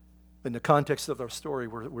 In the context of our story,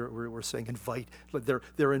 we're saying invite.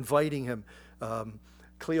 They're inviting him.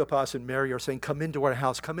 Cleopas and Mary are saying, come into our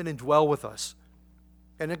house, come in and dwell with us.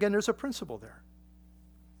 And again, there's a principle there.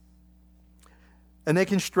 And they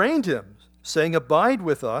constrained him, saying, abide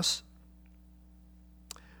with us,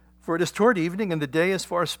 for it is toward evening, and the day is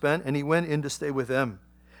far spent, and he went in to stay with them.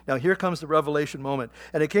 Now here comes the revelation moment.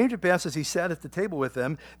 And it came to pass as he sat at the table with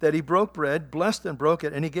them, that he broke bread, blessed and broke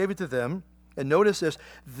it, and he gave it to them. And notice this,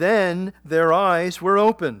 then their eyes were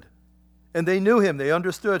opened, and they knew him, they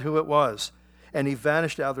understood who it was, and he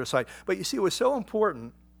vanished out of their sight. But you see, it was so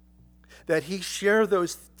important that he shared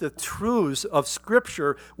the truths of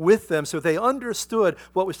Scripture with them so they understood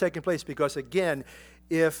what was taking place. Because again,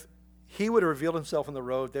 if he would have revealed himself on the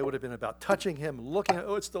road, they would have been about touching him, looking at,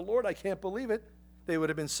 oh, it's the Lord, I can't believe it. They would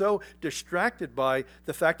have been so distracted by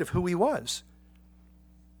the fact of who he was.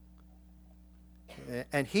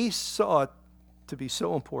 And he saw it to be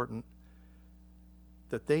so important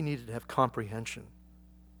that they needed to have comprehension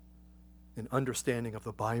and understanding of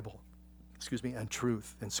the Bible, and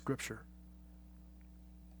truth and Scripture.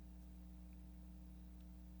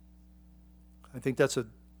 I think that's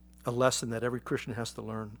a lesson that every Christian has to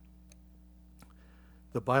learn.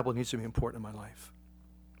 The Bible needs to be important in my life.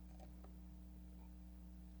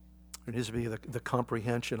 There needs to be the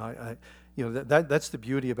comprehension. That's the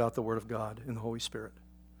beauty about the Word of God and the Holy Spirit.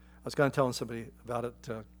 I was kind of telling somebody about it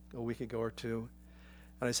a week ago or two,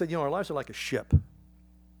 and I said, our lives are like a ship.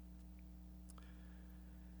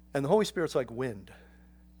 And the Holy Spirit's like wind.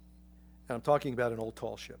 And I'm talking about an old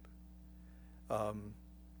tall ship.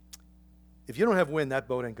 If you don't have wind, that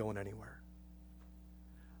boat ain't going anywhere.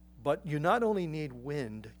 But you not only need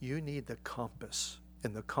wind, you need the compass.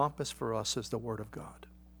 And the compass for us is the Word of God.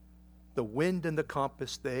 The wind and the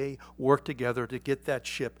compass, they work together to get that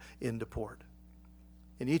ship into port.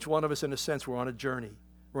 And each one of us, in a sense, we're on a journey.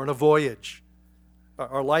 We're on a voyage.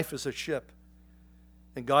 Our life is a ship.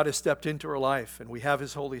 And God has stepped into our life, and we have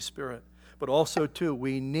His Holy Spirit. But also, too,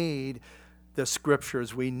 we need the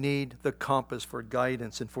Scriptures. We need the compass for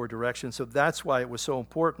guidance and for direction. So that's why it was so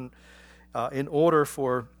important in order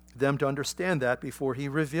for them to understand that before He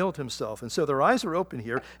revealed Himself. And so their eyes are open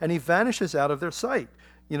here, and He vanishes out of their sight,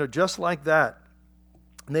 just like that.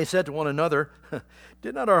 And they said to one another,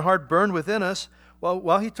 did not our heart burn within us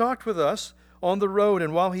while He talked with us on the road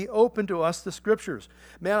and while He opened to us the Scriptures?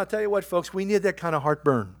 Man, I'll tell you what, folks, we need that kind of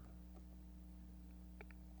heartburn.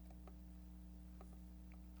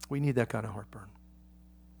 We need that kind of heartburn.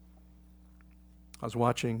 I was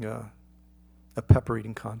watching a pepper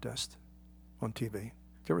eating contest on TV.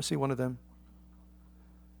 Did you ever see one of them?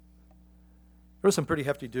 There were some pretty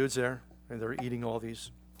hefty dudes there, and they're eating all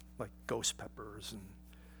these like ghost peppers and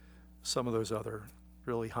some of those other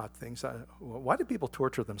really hot things. Why do people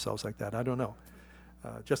torture themselves like that? I don't know.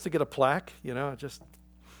 Just to get a plaque, And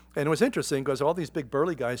it was interesting because all these big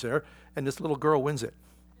burly guys there, and this little girl wins it.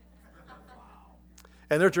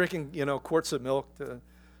 And they're drinking, quarts of milk to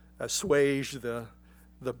assuage the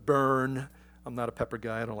burn. I'm not a pepper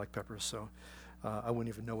guy. I don't like peppers, so I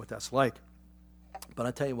wouldn't even know what that's like. But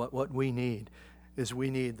I tell you what we need is we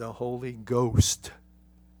need the Holy Ghost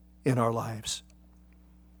in our lives.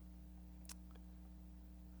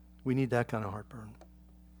 We need that kind of heartburn.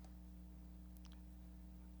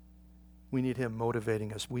 We need Him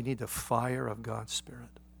motivating us. We need the fire of God's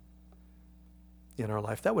Spirit in our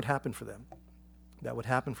life. That would happen for them. That would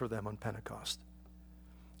happen for them on Pentecost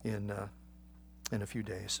in a few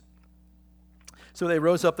days. So they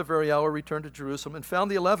rose up the very hour, returned to Jerusalem, and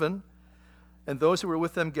found the 11, and those who were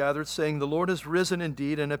with them gathered, saying, the Lord is risen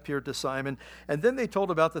indeed and appeared to Simon. And then they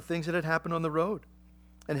told about the things that had happened on the road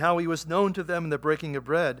and how He was known to them in the breaking of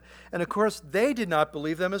bread. And of course, they did not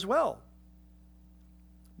believe them as well.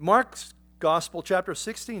 Mark's Gospel, chapter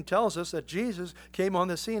 16, tells us that Jesus came on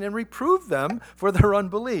the scene and reproved them for their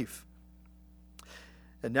unbelief.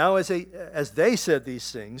 And now as they said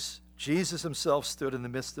these things, Jesus Himself stood in the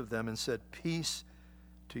midst of them and said, peace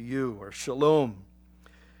to you, or shalom.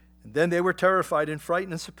 And then they were terrified and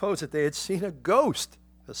frightened and supposed that they had seen a ghost,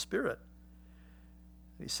 a spirit.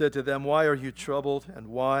 He said to them, why are you troubled, and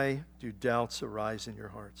why do doubts arise in your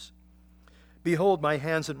hearts? Behold my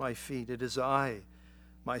hands and my feet, it is I,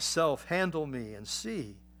 myself, handle me and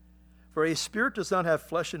see. For a spirit does not have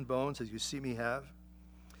flesh and bones, as you see me have.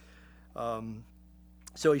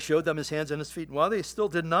 So He showed them His hands and His feet. And while they still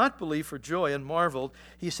did not believe for joy and marveled,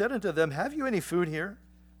 He said unto them, have you any food here?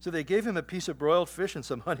 So they gave Him a piece of broiled fish and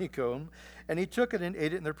some honeycomb, and He took it and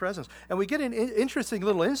ate it in their presence. And we get an interesting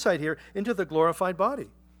little insight here into the glorified body.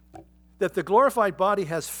 That the glorified body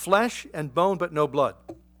has flesh and bone, but no blood.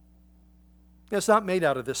 It's not made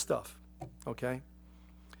out of this stuff, okay?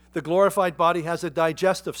 The glorified body has a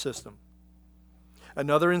digestive system.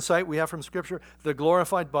 Another insight we have from Scripture, the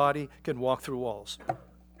glorified body can walk through walls.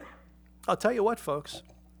 I'll tell you what, folks,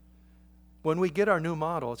 when we get our new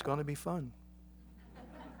model, it's going to be fun.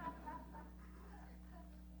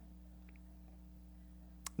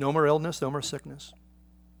 No more illness, no more sickness.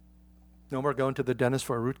 No more going to the dentist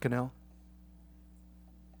for a root canal.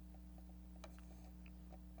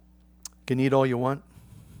 You can eat all you want.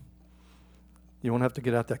 You won't have to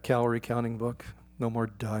get out that calorie counting book. No more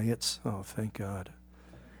diets. Oh, thank God.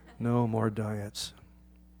 No more diets.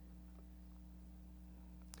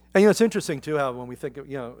 And it's interesting too how when we think of,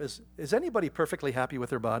 is anybody perfectly happy with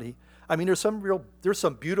their body? I mean, there's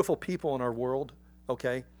some beautiful people in our world,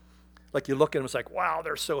 okay? Like you look at them, it's like, wow,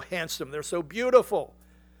 they're so handsome, they're so beautiful.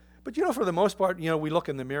 But for the most part, we look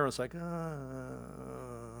in the mirror and it's like,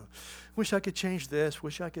 wish I could change this,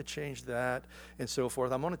 wish I could change that, and so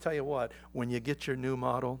forth. I'm going to tell you what, when you get your new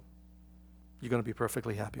model, you're going to be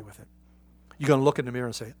perfectly happy with it. You're going to look in the mirror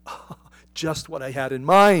and say, oh, just what I had in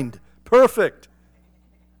mind, perfect.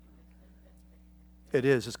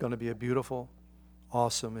 It's going to be a beautiful,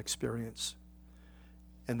 awesome experience.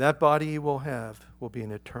 And that body you will have will be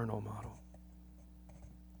an eternal model.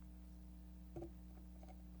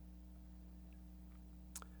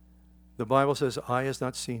 The Bible says, eye has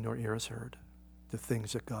not seen nor ear has heard the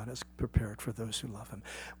things that God has prepared for those who love him.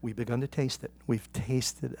 We've begun to taste it. We've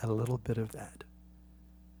tasted a little bit of that.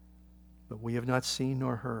 But we have not seen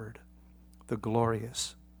nor heard the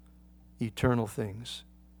glorious, eternal things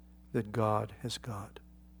that God has got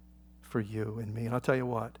for you and me. And I'll tell you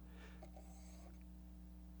what,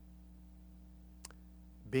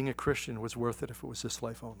 being a Christian was worth it if it was this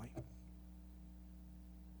life only.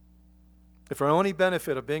 If our only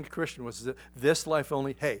benefit of being a Christian was this life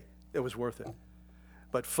only, hey, it was worth it.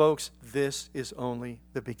 But folks, this is only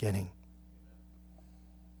the beginning.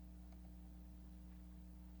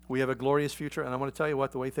 We have a glorious future, and I want to tell you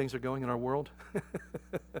what, the way things are going in our world,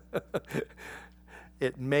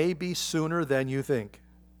 it may be sooner than you think.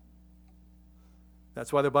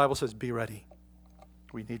 That's why the Bible says, be ready.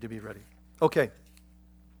 We need to be ready. Okay.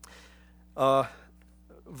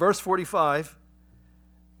 Verse 45,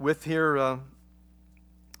 with here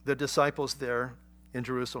the disciples there in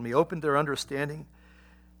Jerusalem. He opened their understanding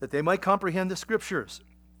that they might comprehend the Scriptures.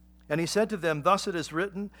 And he said to them, thus it is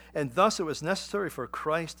written, and thus it was necessary for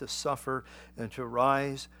Christ to suffer and to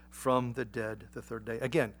rise from the dead the third day.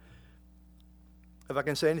 Again, if I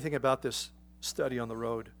can say anything about this study on the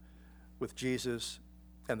road with Jesus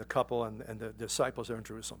and the couple and the disciples there in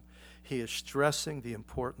Jerusalem, he is stressing the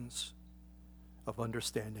importance of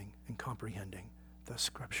understanding and comprehending the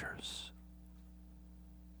Scriptures,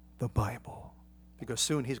 the Bible, because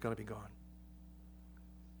soon he's going to be gone.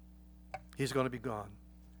 He's going to be gone.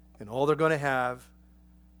 And all they're going to have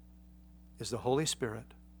is the Holy Spirit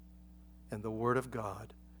and the Word of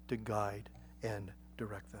God to guide and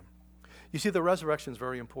direct them. You see, the resurrection is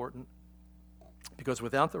very important because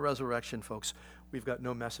without the resurrection, folks, we've got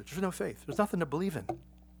no message. There's no faith. There's nothing to believe in.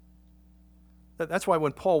 That's why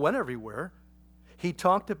when Paul went everywhere, he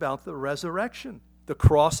talked about the resurrection, the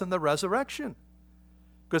cross and the resurrection.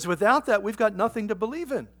 Because without that, we've got nothing to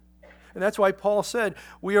believe in. And that's why Paul said,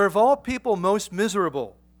 we are of all people most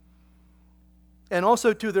miserable. And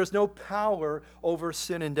also, too, there's no power over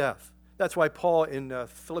sin and death. That's why Paul in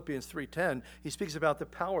Philippians 3:10, he speaks about the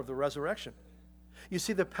power of the resurrection. You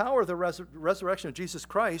see, the power of the resurrection of Jesus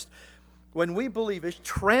Christ, when we believe, is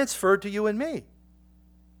transferred to you and me.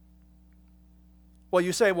 Well,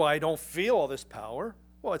 you say, well, I don't feel all this power.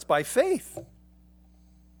 Well, it's by faith.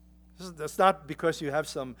 That's not because you have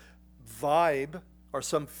some vibe or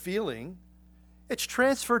some feeling. It's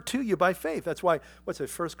transferred to you by faith. That's why,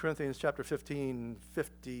 1 Corinthians chapter 15,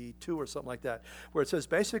 52 or something like that, where it says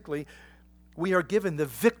basically, we are given the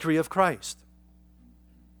victory of Christ.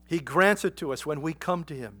 He grants it to us when we come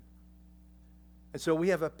to him. And so we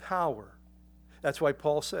have a power. That's why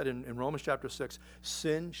Paul said in Romans chapter 6,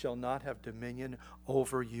 sin shall not have dominion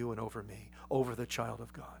over you and over me, over the child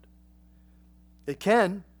of God. It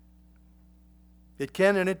can. It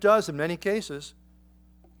can and it does in many cases.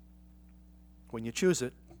 When you choose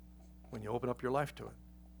it, when you open up your life to it.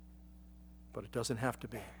 But it doesn't have to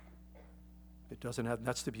be. It doesn't have,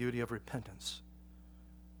 that's the beauty of repentance.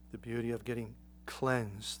 The beauty of getting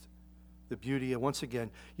cleansed. The beauty of, once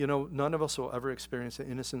again, none of us will ever experience the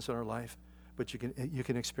innocence in our life, but you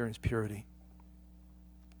can experience purity.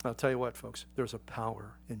 I'll tell you what, folks, there's a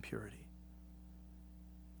power in purity.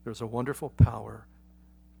 There's a wonderful power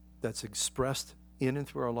that's expressed in and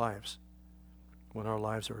through our lives when our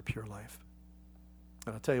lives are a pure life.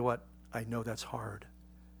 And I'll tell you what, I know that's hard.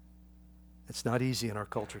 It's not easy in our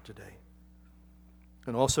culture today.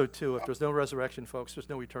 And also, too, if there's no resurrection, folks, there's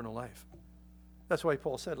no eternal life. That's why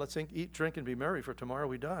Paul said, let's eat, drink, and be merry, for tomorrow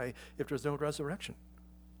we die if there's no resurrection.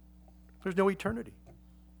 There's no eternity.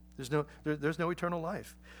 There's no eternal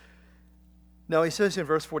life. Now, he says in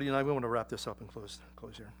verse 49, we want to wrap this up and close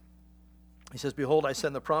here. He says, behold, I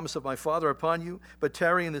send the promise of my Father upon you, but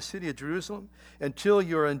tarry in the city of Jerusalem until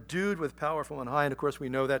you're endued with power from on high. And, of course, we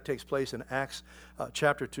know that takes place in Acts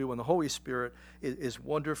chapter 2 when the Holy Spirit is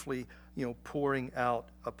wonderfully pouring out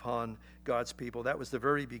upon God's people. That was the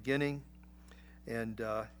very beginning. And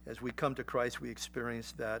as we come to Christ, we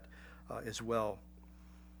experience that as well.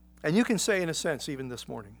 And you can say, in a sense, even this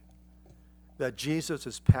morning, that Jesus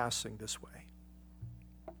is passing this way.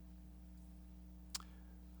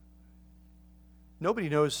 Nobody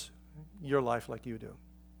knows your life like you do.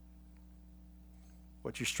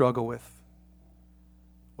 What you struggle with,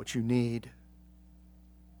 what you need,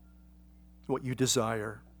 what you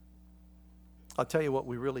desire. I'll tell you what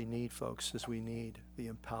we really need, folks, is we need the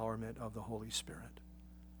empowerment of the Holy Spirit.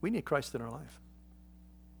 We need Christ in our life.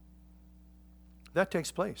 That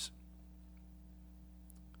takes place.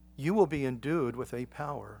 You will be endued with a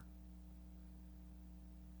power.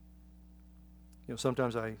 You know,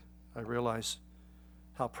 sometimes I realize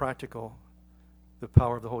how practical the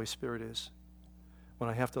power of the Holy Spirit is when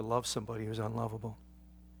I have to love somebody who's unlovable.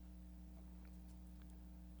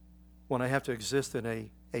 When I have to exist in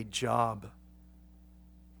a job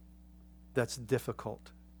that's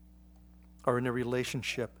difficult, or in a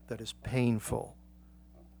relationship that is painful.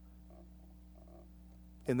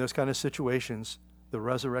 In those kind of situations, the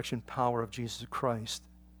resurrection power of Jesus Christ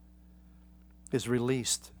is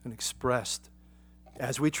released and expressed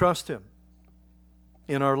as we trust Him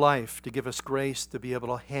in our life to give us grace to be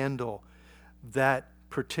able to handle that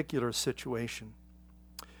particular situation.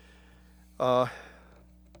 I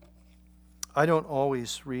don't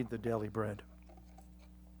always read the Daily Bread.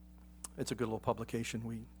 It's a good little publication.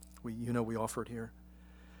 We offer it here.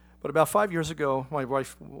 But about 5 years ago, my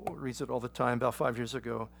wife reads it all the time. About 5 years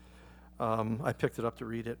ago, I picked it up to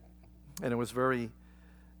read it, and it was very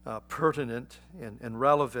pertinent and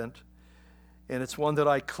relevant. And it's one that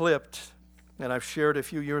I clipped, and I've shared a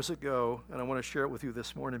few years ago, and I want to share it with you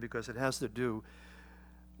this morning because it has to do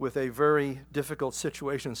with a very difficult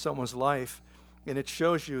situation in someone's life, and it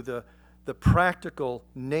shows you the practical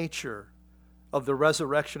nature of the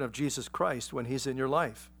resurrection of Jesus Christ when He's in your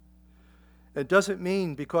life. It doesn't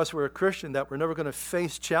mean because we're a Christian that we're never going to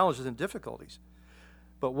face challenges and difficulties.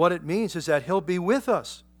 But what it means is that He'll be with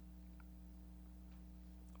us,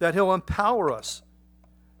 that He'll empower us,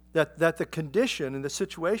 that the condition and the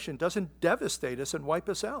situation doesn't devastate us and wipe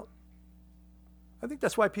us out. I think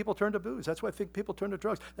that's why people turn to booze. That's why I think people turn to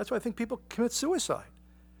drugs. That's why I think people commit suicide.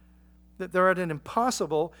 That they're at an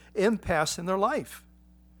impossible impasse in their life.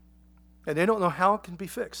 And they don't know how it can be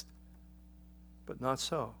fixed. But not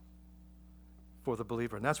so for the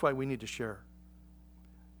believer. And that's why we need to share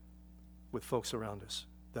with folks around us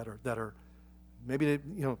that are maybe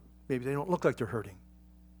they don't look like they're hurting.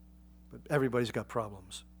 But everybody's got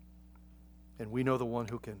problems. And we know the one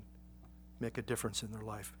who can make a difference in their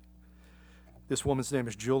life. This woman's name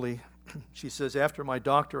is Julie. She says, after my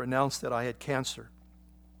doctor announced that I had cancer,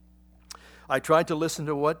 I tried to listen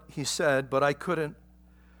to what he said, but I couldn't.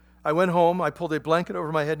 I went home, I pulled a blanket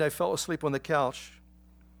over my head, and I fell asleep on the couch,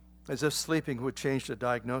 as if sleeping would change the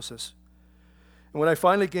diagnosis. And when I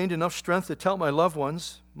finally gained enough strength to tell my loved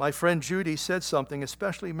ones, my friend Judy said something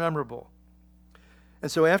especially memorable.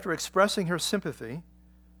 And so after expressing her sympathy,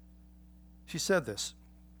 she said this,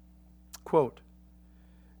 quote,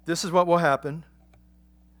 "This is what will happen.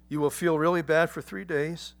 You will feel really bad for 3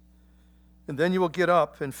 days, and then you will get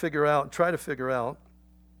up and try to figure out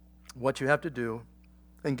what you have to do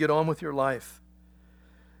and get on with your life."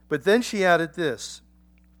 But then she added this,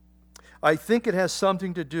 "I think it has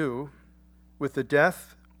something to do with the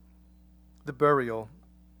death, the burial,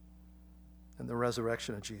 and the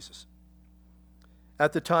resurrection of Jesus."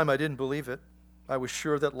 At the time, I didn't believe it. I was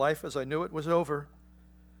sure that life as I knew it was over.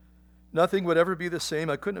 Nothing would ever be the same.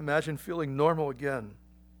 I couldn't imagine feeling normal again.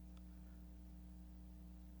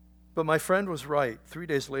 But my friend was right. 3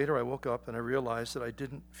 days later, I woke up and I realized that I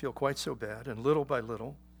didn't feel quite so bad. And little by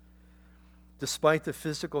little, despite the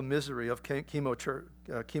physical misery of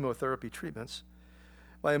chemotherapy treatments,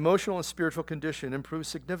 my emotional and spiritual condition improved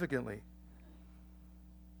significantly.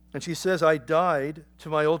 And she says, I died to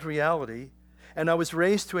my old reality and I was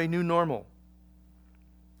raised to a new normal.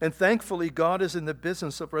 And thankfully, God is in the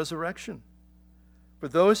business of resurrection. For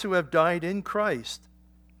those who have died in Christ,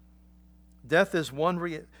 the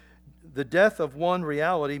death of one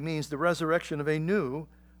reality means the resurrection of a new,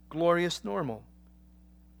 glorious normal,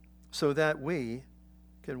 so that we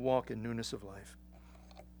can walk in newness of life.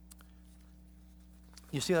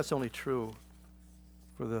 You see, that's only true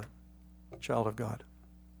for the child of God.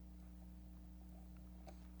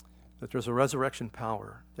 That there's a resurrection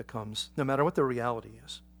power that comes no matter what the reality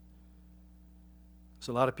is.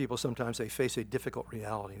 So a lot of people sometimes they face a difficult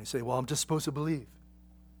reality and they say, well, I'm just supposed to believe.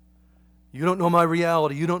 You don't know my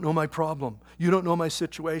reality. You don't know my problem. You don't know my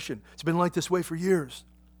situation. It's been like this way for years.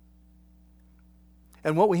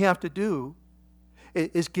 And what we have to do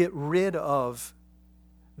is get rid of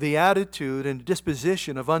the attitude and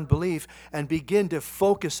disposition of unbelief and begin to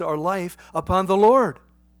focus our life upon the Lord.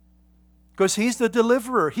 Because He's the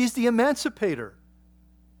deliverer. He's the emancipator.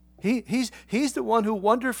 He's the one who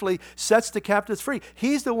wonderfully sets the captives free.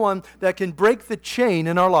 He's the one that can break the chain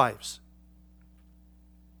in our lives.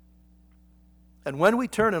 And when we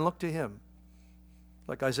turn and look to Him,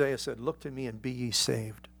 like Isaiah said, look to me and be ye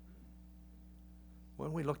saved.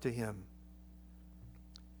 When we look to Him,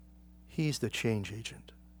 He's the change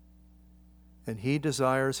agent. And He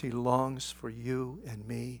desires, He longs for you and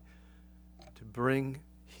me to bring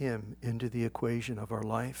Him into the equation of our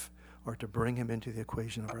life, or to bring Him into the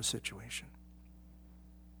equation of our situation.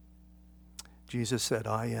 Jesus said,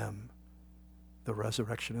 I am the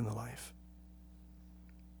resurrection and the life.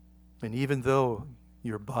 And even though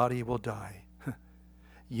your body will die,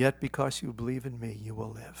 yet because you believe in me, you will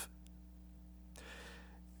live.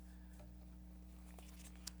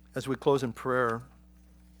 As we close in prayer,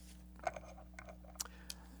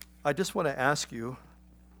 I just want to ask you,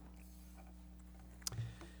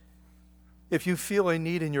 if you feel a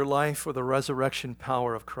need in your life for the resurrection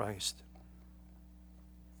power of Christ,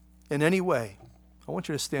 in any way, I want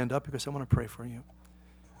you to stand up because I want to pray for you.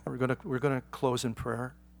 We're going to close in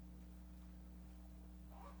prayer.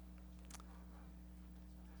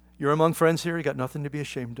 You're among friends here. You got nothing to be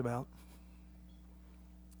ashamed about.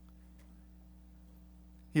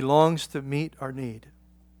 He longs to meet our need.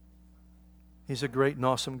 He's a great and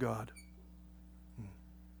awesome God.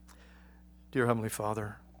 Dear Heavenly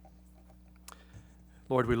Father,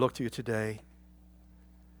 Lord, we look to you today.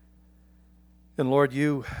 And Lord,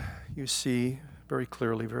 you see very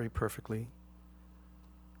clearly, very perfectly,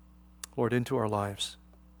 Lord, into our lives.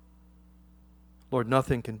 Lord,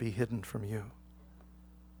 nothing can be hidden from you.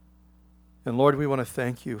 And Lord, we want to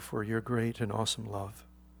thank you for your great and awesome love,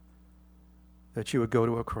 that you would go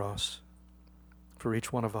to a cross for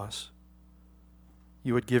each one of us.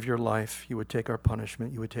 You would give your life. You would take our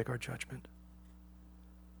punishment. You would take our judgment.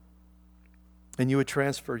 And you would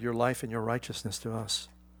transfer your life and your righteousness to us.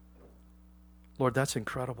 Lord, that's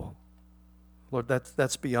incredible. Lord,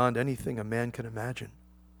 that's beyond anything a man can imagine.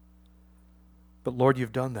 But Lord,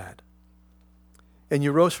 you've done that. And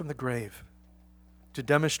you rose from the grave to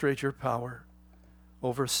demonstrate your power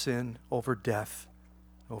over sin, over death,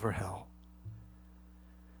 over hell.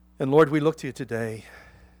 And Lord, we look to you today.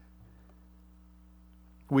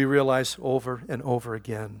 We realize over and over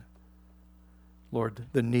again, Lord,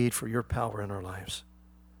 the need for your power in our lives.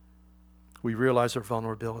 We realize our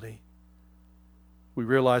vulnerability. We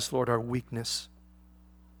realize, Lord, our weakness,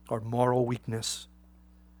 our moral weakness.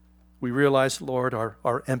 We realize, Lord,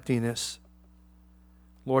 our emptiness.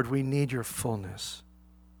 Lord, we need your fullness.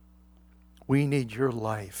 We need your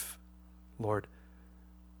life, Lord,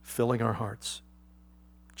 filling our hearts,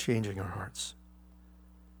 changing our hearts.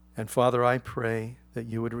 And Father, I pray that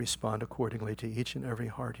you would respond accordingly to each and every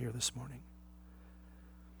heart here this morning.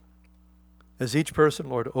 As each person,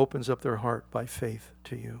 Lord, opens up their heart by faith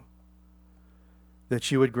to you,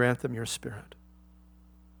 that you would grant them your Spirit.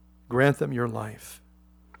 Grant them your life.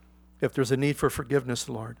 If there's a need for forgiveness,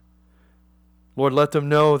 Lord, let them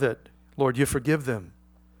know that, Lord, you forgive them.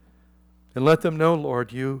 And let them know,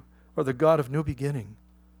 Lord, you are the God of new beginning.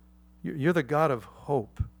 You're the God of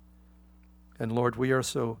hope. And Lord, we are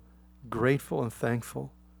so grateful and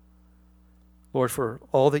thankful, Lord, for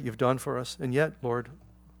all that you've done for us. And yet, Lord,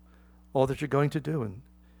 all that you're going to do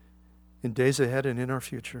in days ahead and in our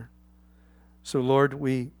future. So, Lord,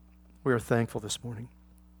 we are thankful this morning.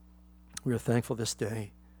 We are thankful this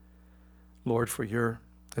day, Lord, for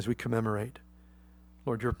as we commemorate,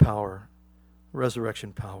 Lord, your power,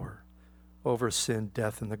 resurrection power over sin,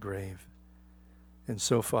 death, and the grave. And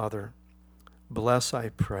so, Father, bless, I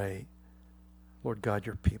pray, Lord God,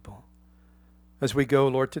 your people. As we go,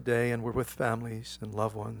 Lord, today, and we're with families and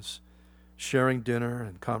loved ones, sharing dinner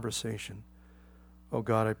and conversation, oh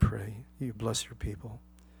God, I pray you bless your people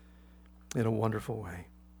in a wonderful way.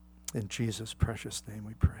 In Jesus' precious name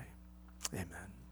we pray. Amen.